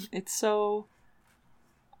doing? It's so...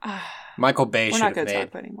 Michael Bay should have made... We're not going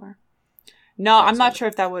to talk anymore. No, I'm not sure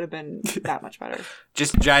if that would have been that much better.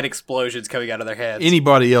 Just giant explosions coming out of their heads.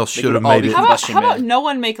 Anybody else should have made it. How about no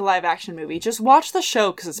one make a live action movie? Just watch the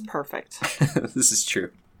show because it's perfect. This is true.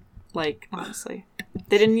 Like, honestly.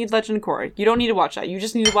 They didn't need Legend of Korra. You don't need to watch that. You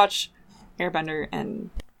just need to watch Airbender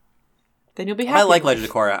and then you'll be happy. I like Legend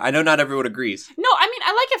of Korra. I know not everyone agrees. No, I mean,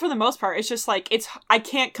 I like it for the most part. It's just like, I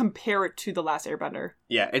can't compare it to The Last Airbender.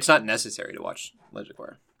 Yeah, it's not necessary to watch Legend of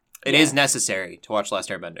Korra. It is necessary to watch Last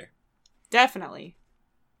Airbender. Definitely.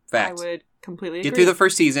 Fact. I would completely agree. Get through the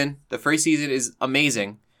first season. The first season is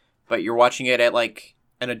amazing, but you're watching it at, like,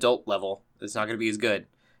 an adult level. It's not going to be as good.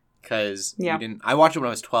 Because I watched it when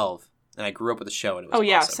I was 12, and I grew up with the show, and it was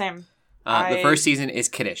awesome. Same. The first season is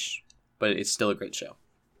kiddish, but it's still a great show.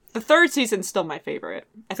 The third season's still my favorite.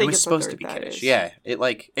 I think it was it's supposed to be kiddish. Yeah, it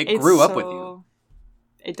grew up with you.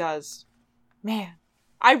 It does. Man,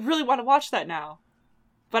 I really want to watch that now,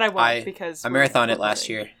 but I won't because I marathoned it last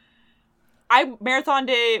year. I marathoned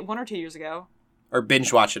it 1 or 2 years ago. Or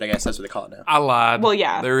binge watch it, I guess that's what they call it now. I lied. Well,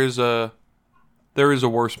 yeah. There is a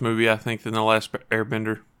worse movie, I think, than The Last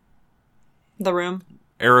Airbender. The Room?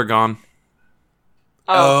 Aragon.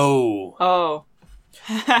 Oh.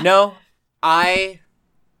 No,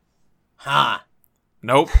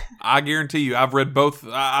 Nope. I guarantee you, I've read both.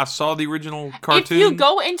 I saw the original cartoon. If you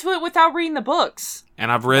go into it without reading the books.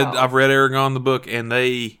 And I've read Aragon, the book, and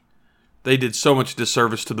they did so much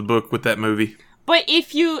disservice to the book with that movie. But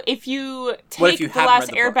if you take The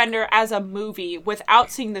Last Airbender as a movie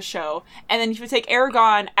without seeing the show, and then if you take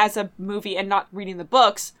Aragon as a movie and not reading the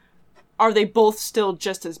books, are they both still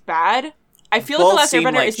just as bad? I feel like The Last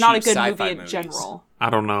Airbender is not a good movie in general. I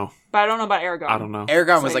don't know. But I don't know about Aragon. I don't know.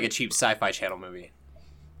 Aragon was like a cheap Sci-Fi Channel movie.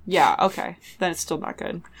 Yeah, okay. Then it's still not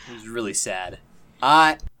good. It was really sad.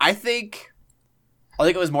 I think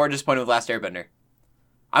I was more disappointed with Last Airbender.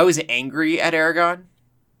 I was angry at Aragon,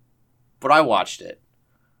 but I watched it.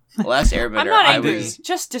 The Last Airbender, I'm not angry,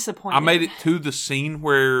 just disappointed. I made it to the scene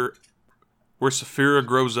where Saphira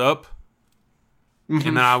grows up, and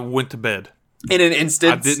then I went to bed. In an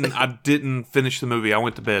instant. I didn't finish the movie. I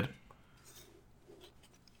went to bed.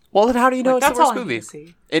 Well, then how do you know it's the worst movie?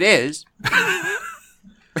 It is.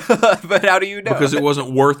 But how do you know? Because it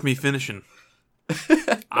wasn't worth me finishing.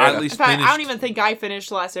 I at least finished. I don't even think I finished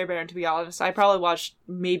The Last Airbender, to be honest. I probably watched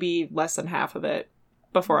maybe less than half of it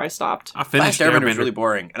before I stopped. I finished Last Airbender was really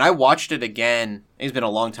boring. And I watched it again. It's been a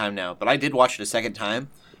long time now. But I did watch it a second time.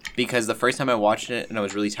 Because the first time I watched it, and I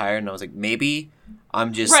was really tired, and I was like, maybe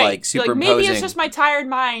I'm just like superimposing. Maybe it's just my tired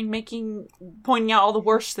mind pointing out all the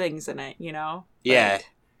worst things in it, you know? Yeah.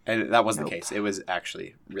 And that wasn't the case. It was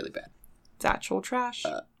actually really bad. It's actual trash.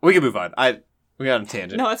 We can move on. We got on a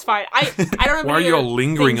tangent. No, it's fine. I don't have Why are you all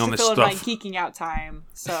lingering on this stuff? My geeking out time,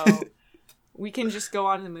 so we can just go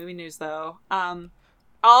on to the movie news, though.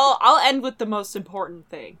 I'll end with the most important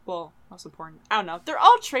thing. Well, most important. I don't know. They're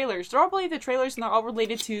all trailers. They're all related to trailers, and they're all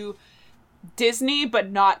related to Disney,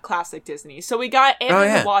 but not classic Disney. So we got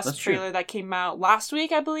Ant-Man the Wasp trailer that came out last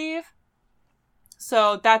week, I believe.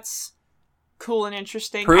 So that's cool and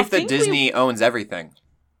interesting. Proof that Disney owns everything.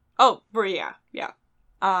 Oh, yeah.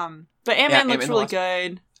 But Ant-Man looks really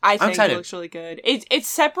good. I think it looks really good. It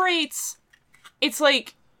separates... It's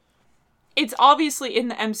like... it's obviously in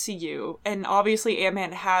the MCU, and obviously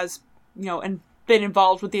Ant-Man has, and been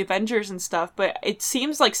involved with the Avengers and stuff, but it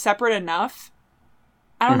seems like separate enough.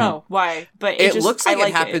 I don't know why, but It just, looks like I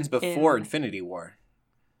it happens before Infinity War.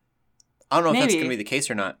 I don't know if that's going to be the case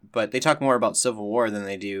or not, but they talk more about Civil War than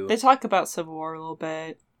they do. They talk about Civil War a little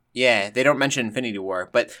bit. Yeah, they don't mention Infinity War,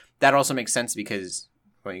 but that also makes sense because,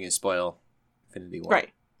 well, you can spoil Infinity War. Right.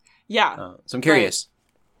 Yeah. So I'm curious.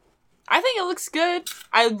 Right. I think it looks good.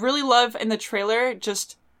 I really love in the trailer,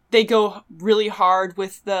 just they go really hard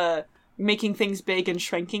with the making things big and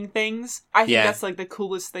shrinking things. I think that's like the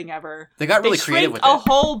coolest thing ever. They got really creative with it. They shrink a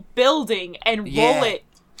whole building and roll it.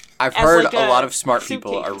 I've heard like a lot of smart suitcase.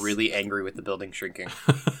 people are really angry with the building shrinking.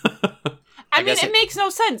 I mean, it makes no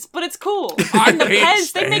sense, but it's cool. And the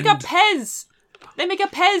Pez, they make a Pez. They make a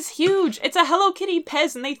Pez huge. It's a Hello Kitty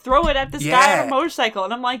Pez, and they throw it at this guy on a motorcycle.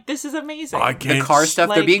 And I'm like, this is amazing. The car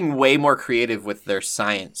stuff, they're being way more creative with their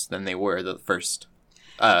science than they were the first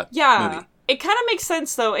movie. It kind of makes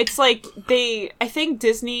sense, though. It's like I think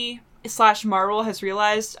Disney/Marvel has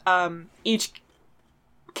realized each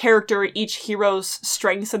character, each hero's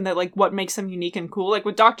strengths and what makes them unique and cool. Like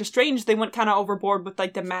with Doctor Strange, they went kind of overboard with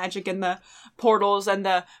the magic and the portals and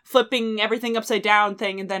the flipping everything upside down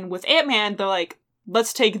thing. And then with Ant-Man, they're like,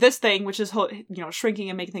 let's take this thing, which is shrinking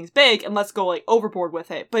and making things big, and let's go overboard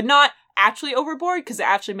with it, but not actually overboard because it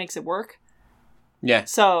actually makes it work. Yeah.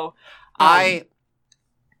 So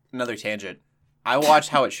another tangent. I watched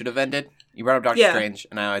How It Should Have Ended. You brought up Doctor Strange,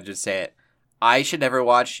 and I would just say it. I should never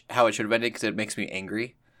watch How It Should Have Ended because it makes me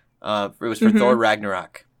angry. It was for Thor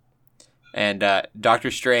Ragnarok. And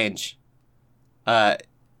Doctor Strange,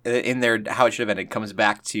 in their How It Should Have Ended, comes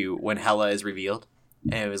back to when Hela is revealed.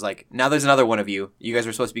 And it was like, now there's another one of you. You guys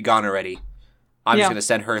were supposed to be gone already. I'm just going to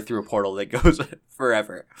send her through a portal that goes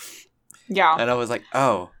forever. Yeah. And I was like,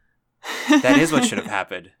 oh, that is what should have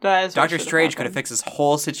happened. That is Doctor Strange could have fixed this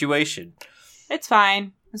whole situation. It's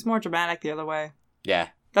fine. It's more dramatic the other way. Yeah.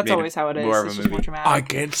 That's always how it is. It's just more dramatic. I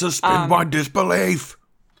can't suspend my disbelief.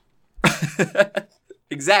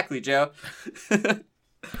 Exactly, Joe.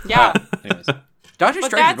 Yeah. Anyways. Doctor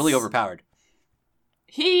Strange is really overpowered.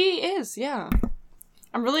 He is, yeah.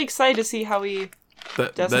 I'm really excited to see how he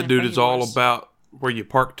does. That dude is all about where you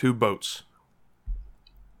park two boats.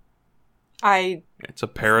 It's a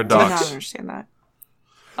paradox. I do not understand that.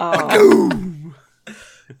 Oh.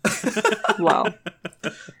 Well.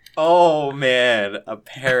 Oh, man. A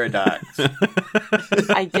paradox.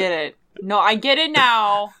 I get it. No, I get it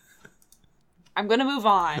now. I'm going to move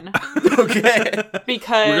on. Okay.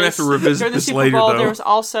 Because we're going to have to revisit during the this Super later, Bowl,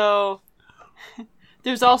 though.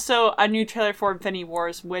 There's also a new trailer for Infinity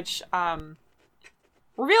Wars, which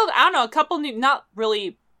revealed, I don't know, a couple new, not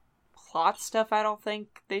really plot stuff, I don't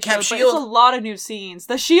think they showed, but there's a lot of new scenes.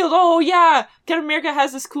 The shield, oh yeah! Captain America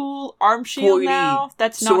has this cool arm shield now.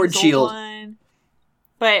 That's not his old one.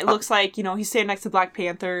 But it looks like, he's standing next to Black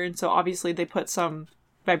Panther, and so obviously they put some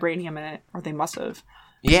vibranium in it, or they must have.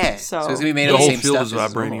 Yeah, so it's going to be made of the same stuff. The whole shield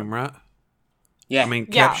is vibranium, right? Yeah. I mean,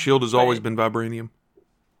 Cap's shield has always been vibranium.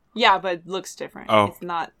 Yeah, but it looks different. Oh. It's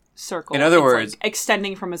not circle. In other words,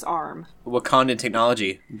 extending from his arm. Wakandan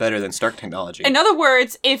technology better than Stark technology. In other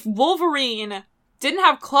words, if Wolverine didn't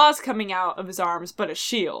have claws coming out of his arms, but a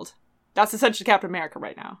shield, that's essentially Captain America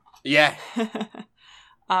right now. Yeah.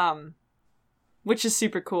 Which is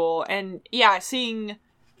super cool. And yeah, seeing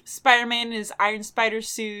Spider-Man in his Iron Spider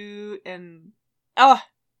suit and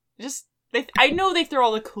I know they throw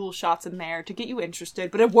all the cool shots in there to get you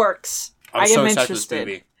interested, but it works. I'm so excited for this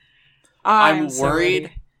movie. I'm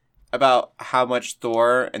worried about how much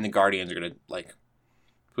Thor and the Guardians are going to,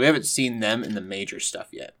 we haven't seen them in the major stuff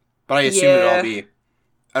yet. But I assume it'll all be,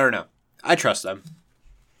 I don't know. I trust them.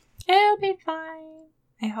 It'll be fine.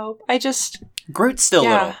 I hope. Groot's still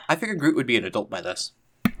little. I figured Groot would be an adult by this.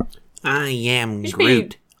 I am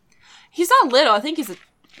Groot. He's not little. I think he's a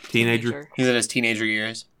teenager. He's in his teenager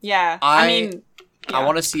years. Yeah. I mean... Yeah. I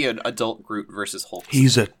want to see an adult Groot versus Hulk.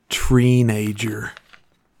 He's a treenager.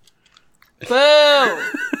 Boo!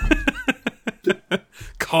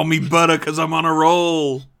 Call me butter because I'm on a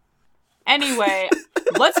roll. Anyway,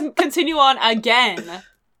 let's continue on again.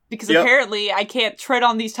 Because apparently I can't tread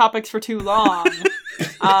on these topics for too long.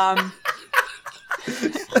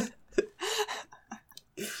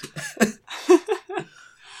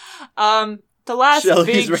 The last Shelly's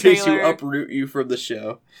big ready trailer... to uproot you from the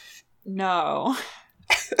show. No.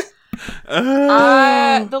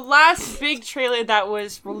 The last big trailer that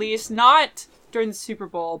was released, not during the Super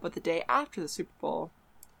Bowl, but the day after the Super Bowl,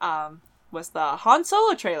 was the Han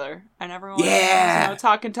Solo trailer. And everyone was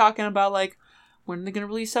talking about, when are they going to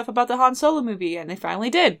release stuff about the Han Solo movie? And they finally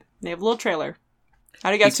did. They have a little trailer. How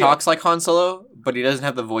do you He guys feel? talks like Han Solo, but he doesn't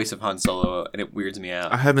have the voice of Han Solo, and it weirds me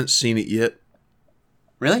out. I haven't seen it yet.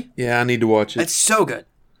 Really? Yeah, I need to watch it. It's so good.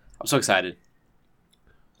 I'm so excited.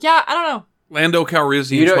 Yeah, I don't know. Lando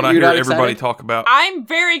Calrissian You is don't- what I you're hear not everybody excited? talk about. I'm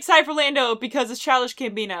very excited for Lando because it's Childish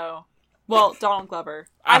Gambino. Well, Donald Glover.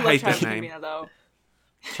 I love hate that Childish name. Gambino, though.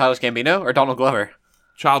 Childish Gambino or Donald Glover?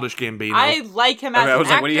 Childish Gambino. I like him as I was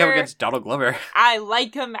an like, what do you have actor. against Donald Glover? I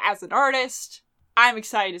like him as an artist. I'm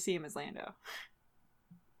excited to see him as Lando.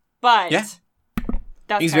 But Yeah.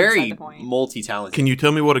 that's He's kind of very beside the point. multi-talented. Can you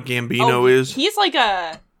tell me what a Gambino Oh, is? He's like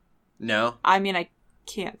a. No, I mean, I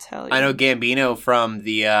can't tell you. I know Gambino from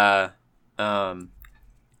the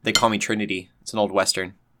They Call Me Trinity. It's an old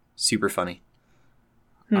western. Super funny.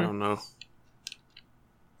 I don't know.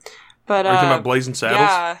 But Are you talking about Blazing Saddles?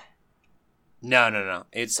 yeah, No.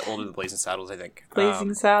 It's older than Blazing Saddles, I think.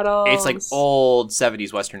 Blazing Saddles. It's like old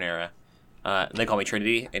 70s western era. They Call Me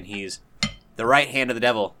Trinity, and he's the right hand of the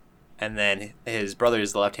devil, and then his brother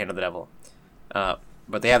is the left hand of the devil.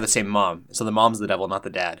 But they have the same mom, so the mom's the devil, not the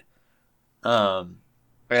dad. And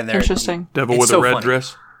they're Interesting. Devil It's with so a red funny.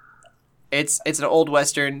 dress. It's an old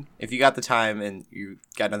western. If you got the time and you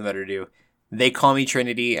got nothing better to do, They Call Me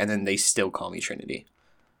Trinity, and then They Still Call Me Trinity.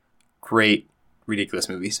 Great, ridiculous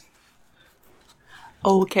movies.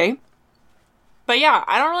 Okay. But yeah,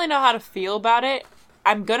 I don't really know how to feel about it.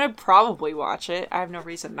 I'm gonna probably watch it. I have no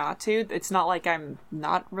reason not to. It's not like I'm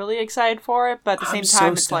not really excited for it, but at the same I'm so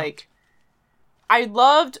time, it's stoked. like I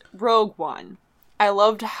loved Rogue One. I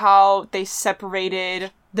loved how they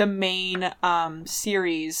separated the main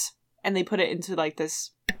series and they put it into like this,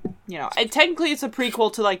 and technically it's a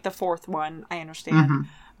prequel to like the fourth one, I understand.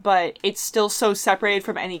 But it's still so separated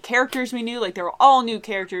from any characters we knew. Like, they were all new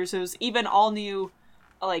characters. It was even all new,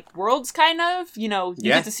 like, worlds, kind of. You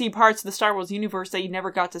get to see parts of the Star Wars universe that you never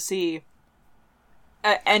got to see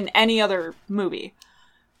in any other movie.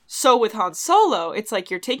 So with Han Solo, it's like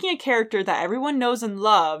you're taking a character that everyone knows and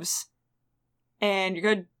loves, and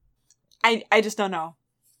you're good. I just don't know.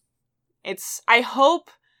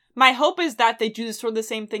 My hope is that they do sort of the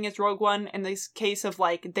same thing as Rogue One in this case of,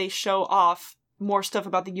 like, they show off more stuff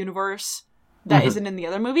about the universe that isn't in the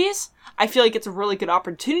other movies. I feel like it's a really good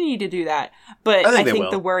opportunity to do that. But I think will.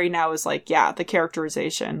 the worry now is, like, yeah, the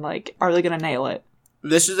characterization. Like, are they going to nail it?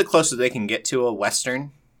 This is the closest they can get to a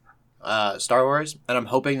Western Star Wars, and I'm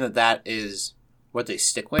hoping that is what they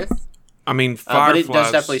stick with. I mean, But it does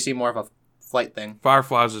Firefly's definitely seem more of a flight thing.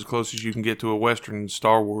 Firefly's as close as you can get to a Western in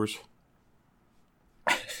Star Wars.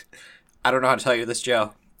 I don't know how to tell you this,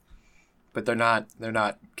 Joe, but they're not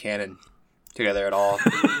canon together at all.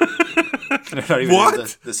 They're not even in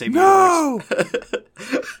the same No!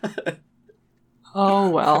 universe. Oh,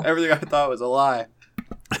 well. Everything I thought was a lie.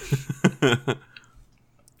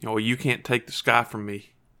 Oh, you can't take the sky from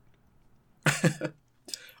me.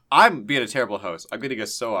 I'm being a terrible host. I'm getting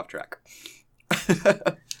us so off track.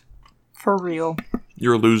 For real.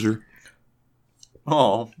 You're a loser.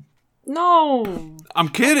 Oh. No. I'm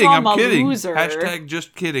kidding. I'm I'm a kidding. loser. Hashtag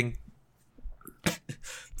just kidding.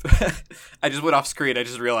 I just went off screen. I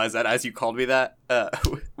just realized that as you called me that,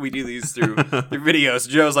 we do these through videos.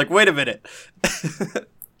 Joe's like, wait a minute.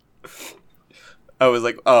 I was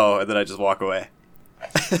like, oh, and then I just walk away.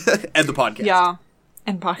 End the podcast. Yeah.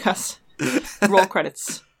 And podcast. Roll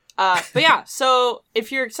credits. But yeah, so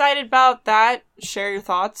if you're excited about that, share your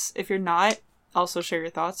thoughts. If you're not, also share your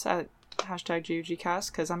thoughts at hashtag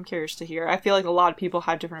GUGcast, because I'm curious to hear. I feel like a lot of people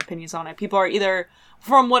have different opinions on it. People are either,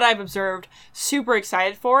 from what I've observed, super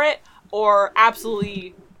excited for it, or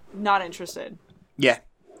absolutely not interested. Yeah.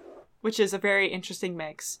 Which is a very interesting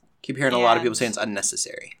mix. Keep hearing a lot of people And- saying it's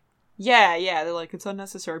unnecessary. Yeah, they're like, it's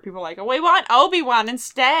unnecessary. People are like, oh, we want Obi-Wan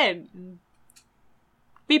instead.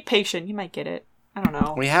 Be patient, you might get it. I don't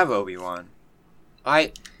know. We have Obi-Wan.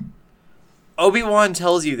 Obi-Wan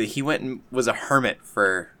tells you that he went and was a hermit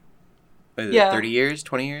for what is it, Yeah. 30 years,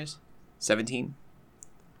 20 years, 17.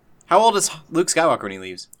 How old is Luke Skywalker when he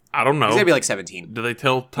leaves? I don't know. He's gonna be like 17. Do they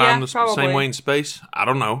tell time Yeah, the probably. same way in space? I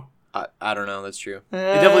don't know. I don't know. That's true. It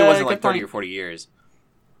definitely wasn't like good 30 point. or 40 years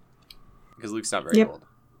because Luke's not very Yep. old.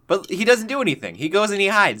 But he doesn't do anything. He goes and he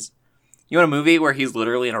hides. You want a movie where he's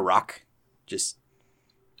literally in a rock, just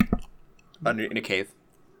under in a cave,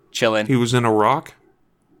 chilling. He was in a rock.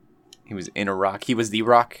 He was in a rock. He was the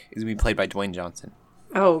Rock. He's gonna be played by Dwayne Johnson.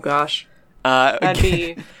 Oh, gosh. That'd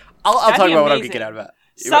be... I'll that'd talk be about what I'm amazing. geeking out about.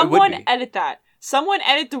 It would Someone be. edit that. Someone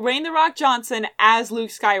edit Dwayne The Rock Johnson as Luke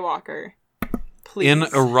Skywalker. Please. In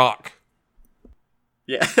a rock.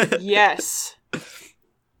 Yeah. Yes.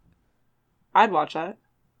 I'd watch that.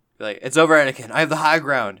 Like, it's over, Anakin. I have the high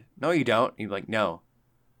ground. No, you don't. You're like, no.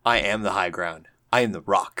 I am the high ground. I am the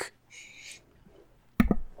Rock.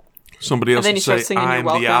 Somebody else then would you start say, singing I'm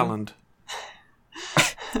You're the Welcome. island.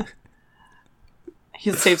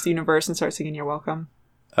 He saves the universe and starts singing "You're Welcome."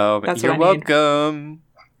 That's You're what I need. welcome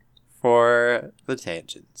for the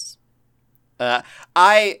tangents. I'll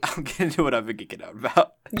get into what I've been geeking out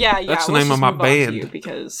about. Yeah. That's the let's name of just my move on to band. you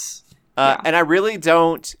because Yeah. And I really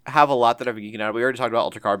don't have a lot that I've been geeking out. We already talked about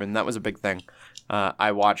Ultra Carbon. That was a big thing.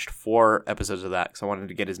 I watched 4 episodes of that because I wanted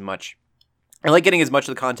to get as much. I like getting as much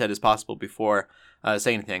of the content as possible before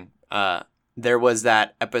saying anything. There was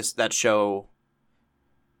that show.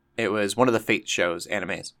 It was one of the Fate shows,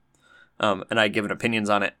 animes. And I'd given opinions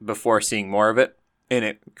on it before seeing more of it. And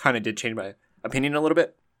it kind of did change my opinion a little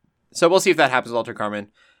bit. So we'll see if that happens with Ultra Carbon.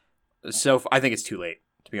 So I think it's too late,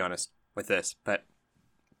 to be honest, with this. But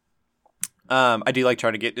I do like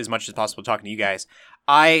trying to get as much as possible talking to you guys.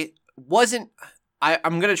 I'm going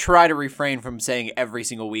to try to refrain from saying every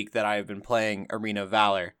single week that I've been playing Arena of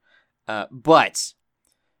Valor. But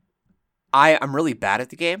I'm really bad at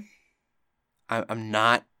the game. I'm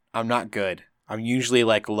not good. I'm usually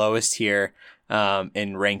like lowest tier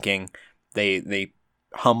in ranking. They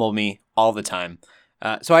humble me all the time.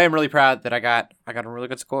 So I am really proud that I got a really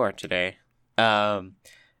good score today. It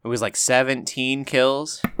was like 17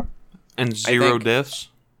 kills And 0 deaths.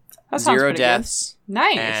 that sounds 0 pretty deaths, good.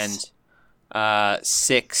 Nice. and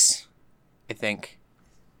 6, I think,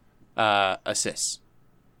 assists.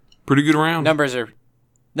 Pretty good round. Numbers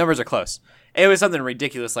are close. It was something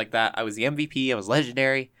ridiculous like that. I was the MVP. I was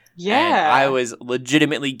legendary. And Yeah. I was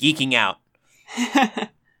legitimately geeking out.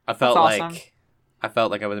 I felt awesome. like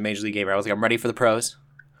I was a major league gamer. I was like, I'm ready for the pros.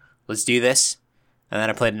 Let's do this. And then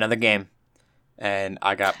I played another game, and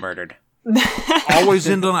I got murdered. Always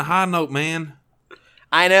end on a high note, man.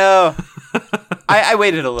 I know. I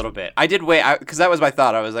waited a little bit. I did wait because that was my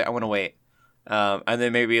thought. I was like, I want to wait. And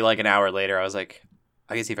then maybe like an hour later, I was like,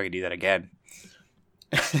 I can see if I can do that again.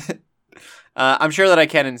 I'm sure that I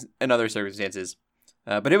can in other circumstances.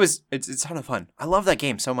 But it's a ton of fun. I love that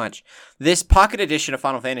game so much. This Pocket Edition of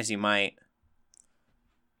Final Fantasy might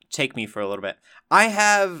take me for a little bit. I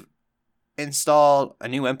have installed a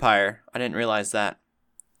new Empire. I didn't realize that.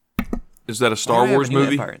 Is that a Why Star do I have Wars a new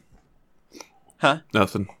movie? Empire? Huh?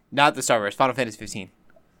 Nothing. Not the Star Wars. Final Fantasy 15.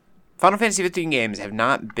 Final Fantasy 15 games have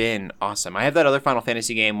not been awesome. I have that other Final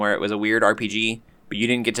Fantasy game where it was a weird RPG, but you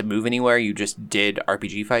didn't get to move anywhere. You just did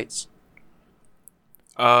RPG fights.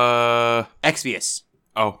 Exvius.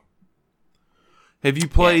 Oh. Have you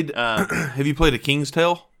played? Yeah, Have you played A King's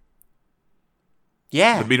Tale?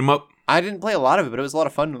 yeah. To beat 'em up. I didn't play a lot of it, but it was a lot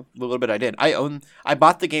of fun. The little bit I did. I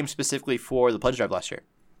bought the game specifically for the pledge drive last year.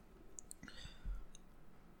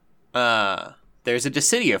 There's a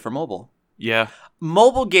Dissidia for mobile. Yeah.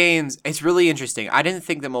 Mobile games, it's really interesting. I didn't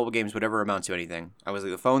think that mobile games would ever amount to anything. I was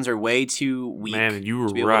like, the phones are way too weak Man, you were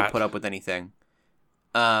to be able right. to put up with anything.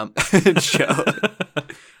 Joe.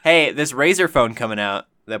 Hey, this Razer phone coming out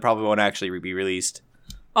that probably won't actually be released.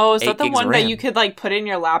 Oh, is 8 that the gigs of one that RAM. you could like put in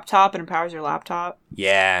your laptop and it powers your laptop?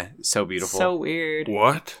 Yeah, so beautiful. So weird.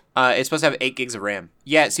 What? It's supposed to have 8 gigs of RAM.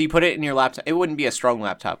 Yeah, so you put it in your laptop. It wouldn't be a strong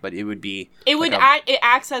laptop, but it would be. It would like it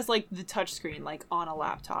acts as like the touchscreen, like on a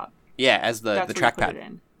laptop. yeah, as the That's where you put trackpad. it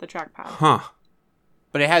in, the trackpad. Huh.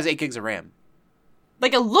 But it has 8 gigs of RAM.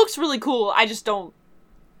 Like it looks really cool. I just don't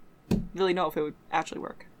really know if it would actually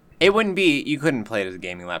work. It wouldn't be. You couldn't play it as a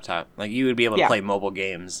gaming laptop. Like you would be able to Yeah. play mobile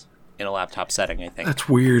games in a laptop setting. I think. That's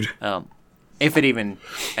weird. If it even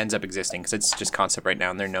ends up existing, because it's just concept right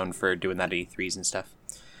now, and they're known for doing that at E3s and stuff.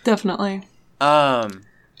 Definitely. But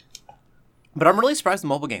I'm really surprised with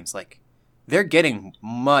mobile games. Like, they're getting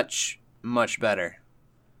much, much better.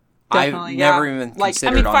 Definitely, I've never yeah. even like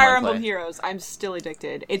considered Fire online Emblem play. Heroes. I'm still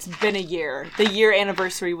addicted. It's been a year. The year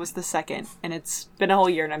anniversary was the 2nd, and it's been a whole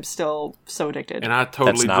year, and I'm still so addicted. And I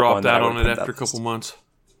totally not one dropped that I out would on put it that after a list. couple months.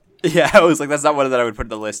 Yeah, I was like, that's not one that I would put in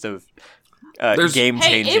the list of There's- Hey,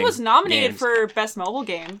 game-changing it was nominated games. for best mobile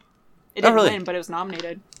game. It Oh, didn't really? win, but it was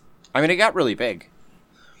nominated. I mean, it got really big.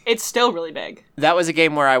 It's still really big. That was a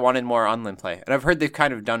game where I wanted more online play, and I've heard they've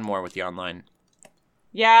kind of done more with the online.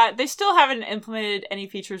 Yeah, they still haven't implemented any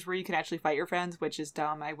features where you can actually fight your friends, which is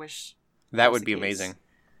dumb. I wish. That was would the be case. amazing.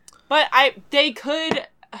 But they could.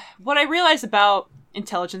 What I realized about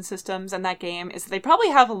intelligence systems in that game is that they probably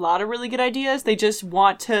have a lot of really good ideas. They just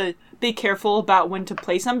want to be careful about when to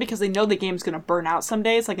place them because they know the game's going to burn out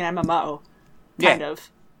someday. It's like an MMO, kind of,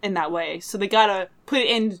 in that way. So they gotta put it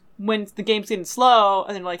in when the game's getting slow,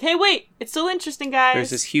 and then like, hey, wait, it's still interesting, guys.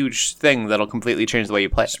 There's this huge thing that'll completely change the way you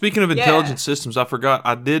play. Speaking of intelligent systems, I forgot.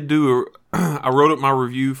 I did do I wrote up my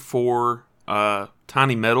review for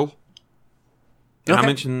Tiny Metal. And I Okay.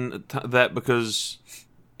 mentioned that because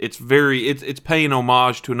it's paying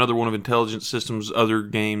homage to another one of Intelligent Systems' other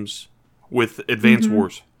games with Advance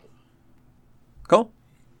Wars. Cool.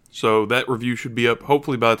 So that review should be up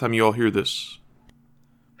hopefully by the time you all hear this.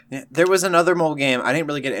 Yeah, there was another mobile game. I didn't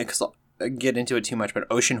really get into it too much, but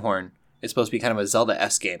Oceanhorn is supposed to be kind of a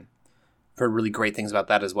Zelda-esque game. I've heard really great things about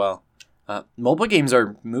that as well. Mobile games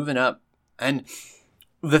are moving up. And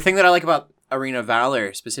the thing that I like about Arena of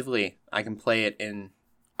Valor specifically, I can play it in...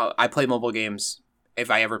 I play mobile games, if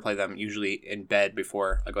I ever play them, usually in bed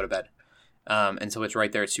before I go to bed. And so it's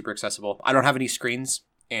right there. It's super accessible. I don't have any screens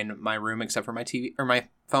in my room except for my TV or my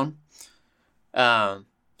phone.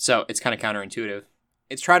 So it's kind of counterintuitive.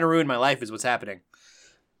 It's trying to ruin my life is what's happening.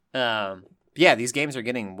 Yeah, these games are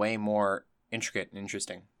getting way more intricate and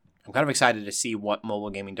interesting. I'm kind of excited to see what mobile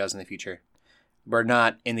gaming does in the future. We're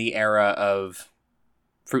not in the era of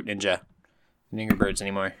Fruit Ninja and Angry Birds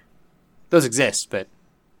anymore. Those exist, but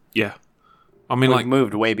Yeah. I mean, we've like,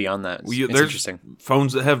 moved way beyond that. It's there's interesting.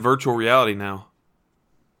 phones that have virtual reality now.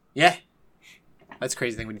 Yeah. That's a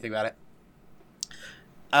crazy thing when you think about it.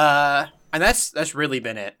 And that's really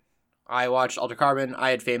been it. I watched Altered Carbon.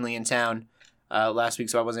 I had family in town last week,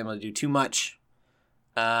 so I wasn't able to do too much.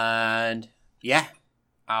 And yeah,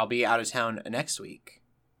 I'll be out of town next week.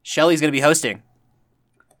 Shelly's going to be hosting.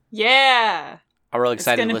 Yeah. I'm really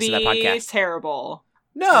excited to listen to that podcast. It's going to be terrible.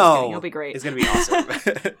 No. It'll be great. It's going to be awesome.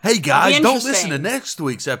 Hey guys, It'll be don't interesting. listen to next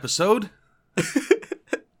week's episode.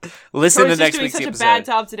 Listen Troy's to next just doing week's such episode. a bad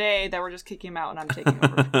job today that we're just kicking him out and I'm taking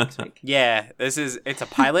over for next week. Yeah, it's a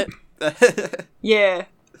pilot. Yeah.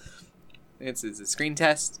 It's a screen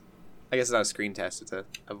test. I guess it's not a screen test. It's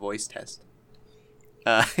a voice test.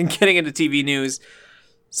 Getting into TV news.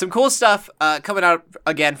 Some cool stuff coming out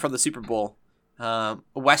again from the Super Bowl.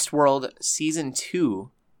 Westworld Season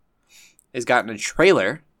 2 has gotten a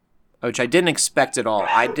trailer, which I didn't expect at all.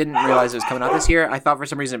 I didn't realize it was coming out this year. I thought for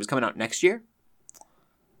some reason it was coming out next year.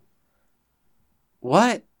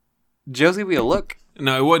 What? Josie, will you look?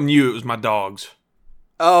 No, it wasn't you. It was my dogs.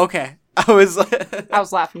 Oh, okay. I was I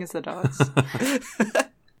was laughing as the dogs.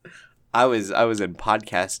 I was in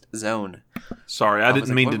podcast zone. Sorry, I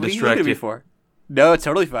didn't mean to distract you. Before. No, it's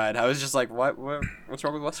totally fine. I was just like, what's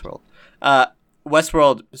wrong with Westworld?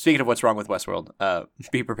 Westworld, speaking of what's wrong with Westworld,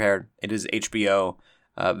 be prepared. It is HBO,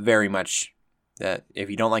 very much. If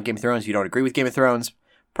you don't like Game of Thrones, you don't agree with Game of Thrones,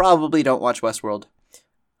 probably don't watch Westworld.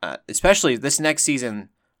 Especially this next season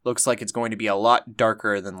looks like it's going to be a lot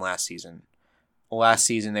darker than last season. Last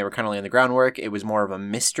season, they were kind of laying the groundwork. It was more of a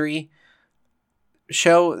mystery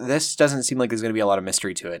show. This doesn't seem like there's going to be a lot of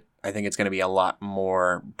mystery to it. I think it's going to be a lot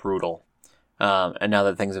more brutal. And now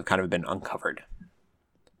that things have kind of been uncovered.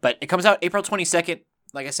 But it comes out April 22nd.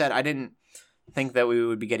 Like I said, I didn't think that we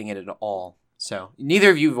would be getting it at all. So neither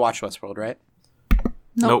of you have watched Westworld, right?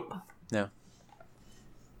 Nope. No.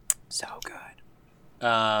 So good.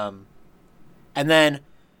 And then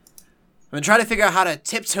I'm going to try to figure out how to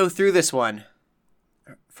tiptoe through this one.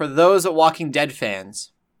 For those Walking Dead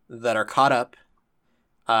fans that are caught up,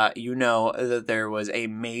 you know that there was a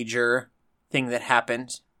major thing that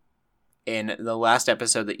happened in the last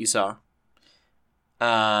episode that you saw.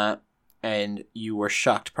 And you were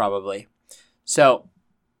shocked, probably. So,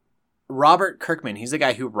 Robert Kirkman, he's the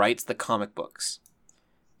guy who writes the comic books,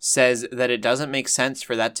 says that it doesn't make sense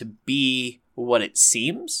for that to be what it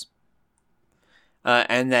seems.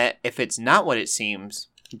 And that if it's not what it seems,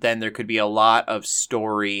 then there could be a lot of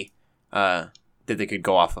story that they could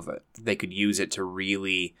go off of it. They could use it to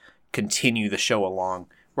really continue the show along.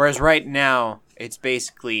 Whereas right now, it's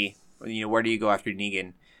basically, where do you go after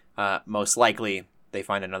Negan? Most likely, they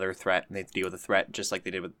find another threat, and they deal with the threat just like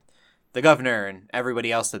they did with the governor and everybody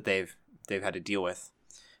else that they've had to deal with.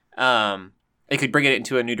 They could bring it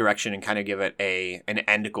into a new direction and kind of give it an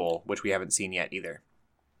end goal, which we haven't seen yet either.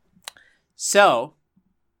 So,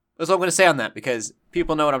 that's what I'm going to say on that, because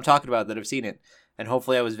people know what I'm talking about that have seen it, and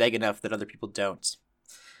hopefully I was vague enough that other people don't.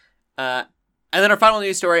 And then our final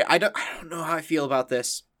news story, I don't know how I feel about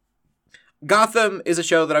this. Gotham is a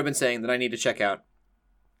show that I've been saying that I need to check out,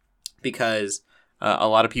 because a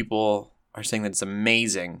lot of people are saying that it's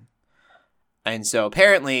amazing. And so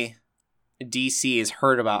apparently DC has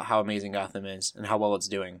heard about how amazing Gotham is and how well it's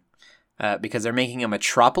doing, because they're making a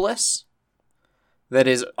Metropolis that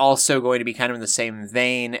is also going to be kind of in the same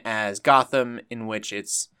vein as Gotham, in which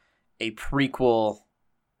it's a prequel.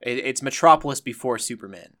 It's Metropolis before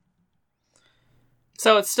Superman.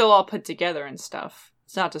 So it's still all put together and stuff.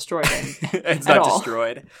 It's not destroyed. It's at not all.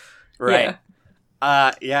 destroyed. Right.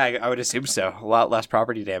 Yeah, I would assume so. A lot less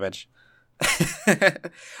property damage.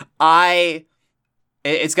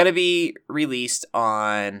 It's going to be released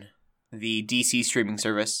on the DC streaming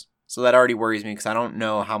service. So that already worries me, because I don't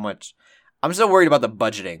know how much. I'm still worried about the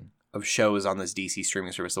budgeting of shows on this DC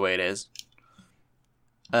streaming service the way it is.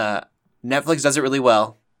 Netflix does it really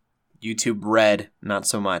well. YouTube Red, not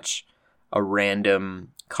so much. A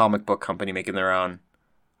random comic book company making their own,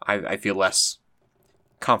 I feel less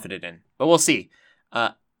confident in. But we'll see.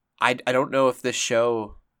 I don't know if this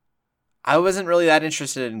show... I wasn't really that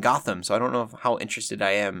interested in Gotham, so I don't know how interested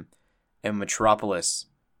I am in Metropolis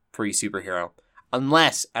free superhero.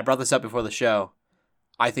 Unless, I brought this up before the show,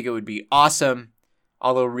 I think it would be awesome,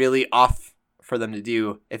 although really off for them to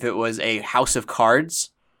do, if it was a House of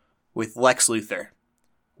Cards with Lex Luthor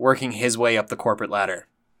working his way up the corporate ladder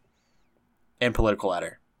and political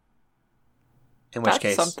ladder. In which That's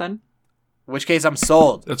case... something. In which case, I'm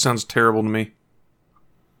sold. That sounds terrible to me.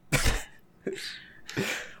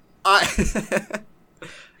 That's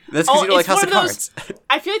because you don't like it's House one of of those- Cards.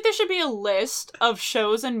 I feel like there should be a list of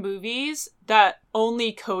shows and movies that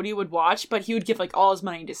only Cody would watch, but he would give like all his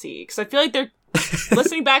money to see. Because I feel like they're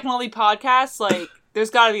listening back on all these podcasts. Like, there's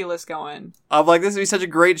got to be a list going. I'm like, this would be such a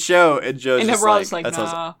great show, and Joe's And just we're all like, just like, that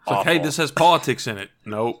sounds nah. It's like, hey, awful. this has politics in it.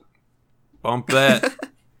 Nope. Bump that.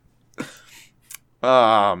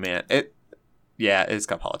 Oh man, it's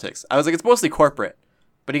got politics. I was like, it's mostly corporate,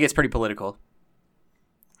 but he gets pretty political.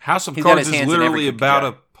 House of He's got Cards his is hands in literally every about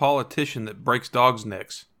job. a politician that breaks dogs'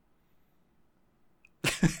 necks.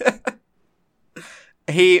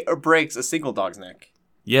 He breaks a single dog's neck.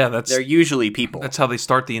 Yeah, They're usually people. that's how they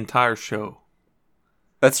start the entire show.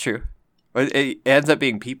 That's true. But it ends up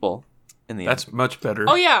being people in the end. That's much better.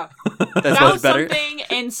 Oh yeah, That's that much was better. something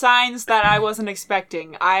in Signs that I wasn't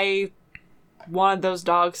expecting. I wanted those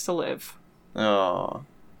dogs to live, Oh,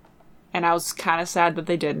 and I was kind of sad that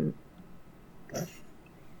they didn't.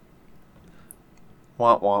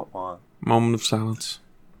 wah wah wah. Moment of silence.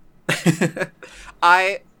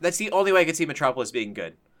 That's the only way I could see Metropolis being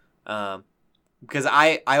good. Because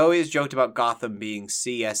I always joked about Gotham being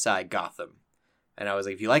CSI Gotham. And I was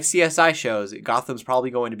like, if you like CSI shows, Gotham's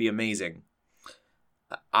probably going to be amazing.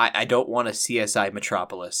 I don't want a CSI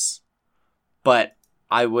Metropolis. But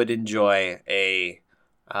I would enjoy a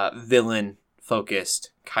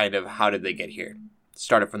villain-focused kind of how did they get here.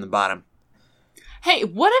 Started from the bottom. Hey,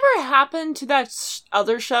 whatever happened to that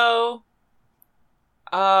other show?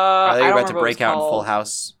 Are they I don't about to remember what break it's out in Full called.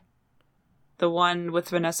 House? The one with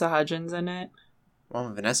Vanessa Hudgens in it.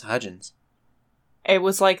 Oh, Vanessa Hudgens. It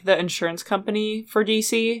was like the insurance company for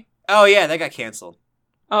DC. Oh, yeah, that got canceled.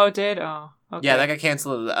 Oh, it did? Oh, okay. Yeah, that got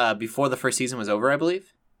canceled before the first season was over, I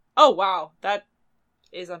believe. Oh, wow. That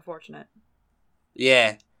is unfortunate.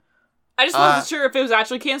 Yeah. I just wasn't sure if it was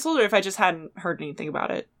actually canceled or if I just hadn't heard anything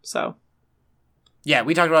about it. So, Yeah,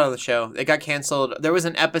 we talked about it on the show. It got canceled. There was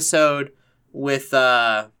an episode with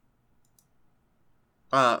Batman,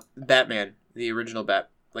 the original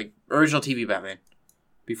original TV Batman,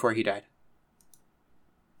 before he died.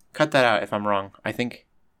 Cut that out if I'm wrong. I think.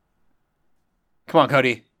 Come on,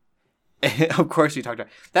 Cody. Of course we talked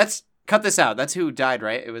about. Cut this out. That's who died,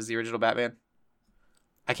 right? It was the original Batman.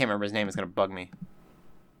 I can't remember his name. It's gonna bug me.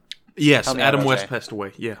 Yes, Tell me Adam about West Jay. passed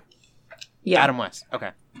away. Yeah. yeah. Adam West.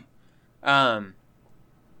 Okay. I'll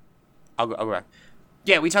go back.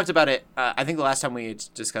 Yeah, we talked about it. I think the last time we had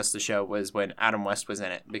discussed the show was when Adam West was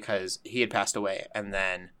in it because he had passed away, and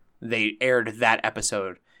then they aired that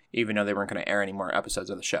episode, even though they weren't going to air any more episodes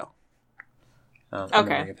of the show. In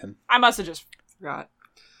memory of him. I must have just forgot.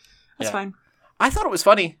 That's Yeah. fine. I thought it was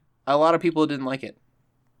funny. A lot of people didn't like it.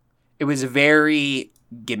 It was very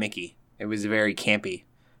gimmicky. It was very campy.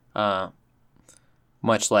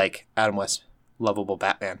 Much like Adam West's lovable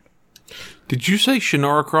Batman. Did you say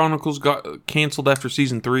Shannara Chronicles got canceled after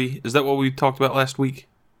season 3? Is that what we talked about last week?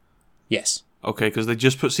 Yes. Okay, because they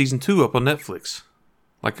just put season 2 up on Netflix,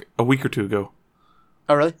 like a week or two ago.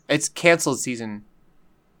 Oh, really? It's canceled season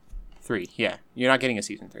 3. Yeah. You're not getting a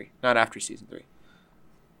season 3. Not after season 3.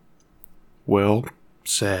 Well,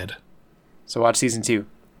 sad. So watch season 2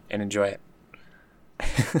 and enjoy it.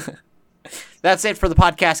 That's it for the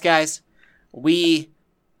podcast, guys. We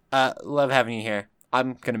love having you here.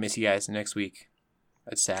 I'm going to miss you guys next week.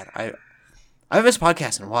 That's sad. I haven't missed a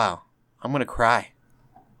podcast in a while. I'm going to cry.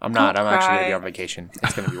 I'm not. I'm actually going to be on vacation.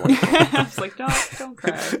 It's going to be wonderful. I was like, don't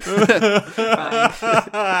cry.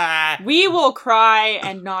 Fine. We will cry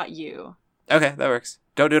and not you. Okay, that works.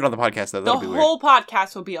 Don't do it on the podcast, though. The That'll be weird. whole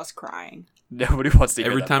podcast will be us crying. Nobody wants to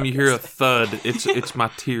hear Every that time you hear a podcast. thud, it's my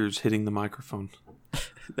tears hitting the microphone.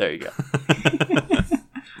 There you go.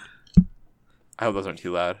 I hope those aren't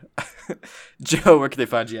too loud. Joe, where can they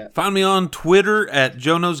find you at? Find me on Twitter at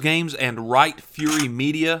Joe Knows Games and Right Fury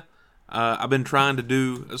Media. I've been trying to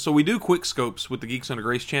do... So we do quick scopes with the Geeks Under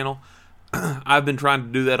Grace channel. I've been trying to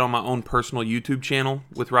do that on my own personal YouTube channel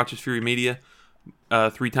with Righteous Fury Media.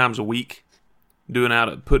 3 times a week, putting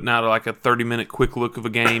out like a 30-minute quick look of a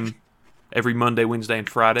game every Monday, Wednesday, and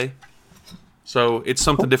Friday. So it's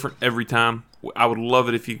something different every time. I would love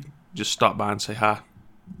it if you just stop by and say hi.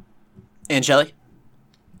 And Shelly?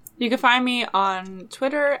 You can find me on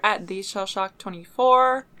Twitter at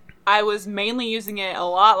TheShellshock24. I was mainly using it a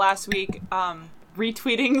lot last week,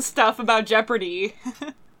 retweeting stuff about Jeopardy.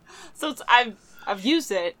 So I've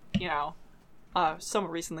used it,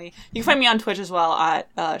 somewhat recently. You can find me on Twitch as well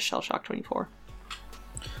at Shellshock24.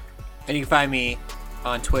 And you can find me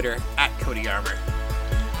on Twitter at Cody Armor.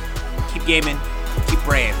 Keep gaming, keep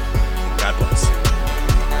brave, and God bless.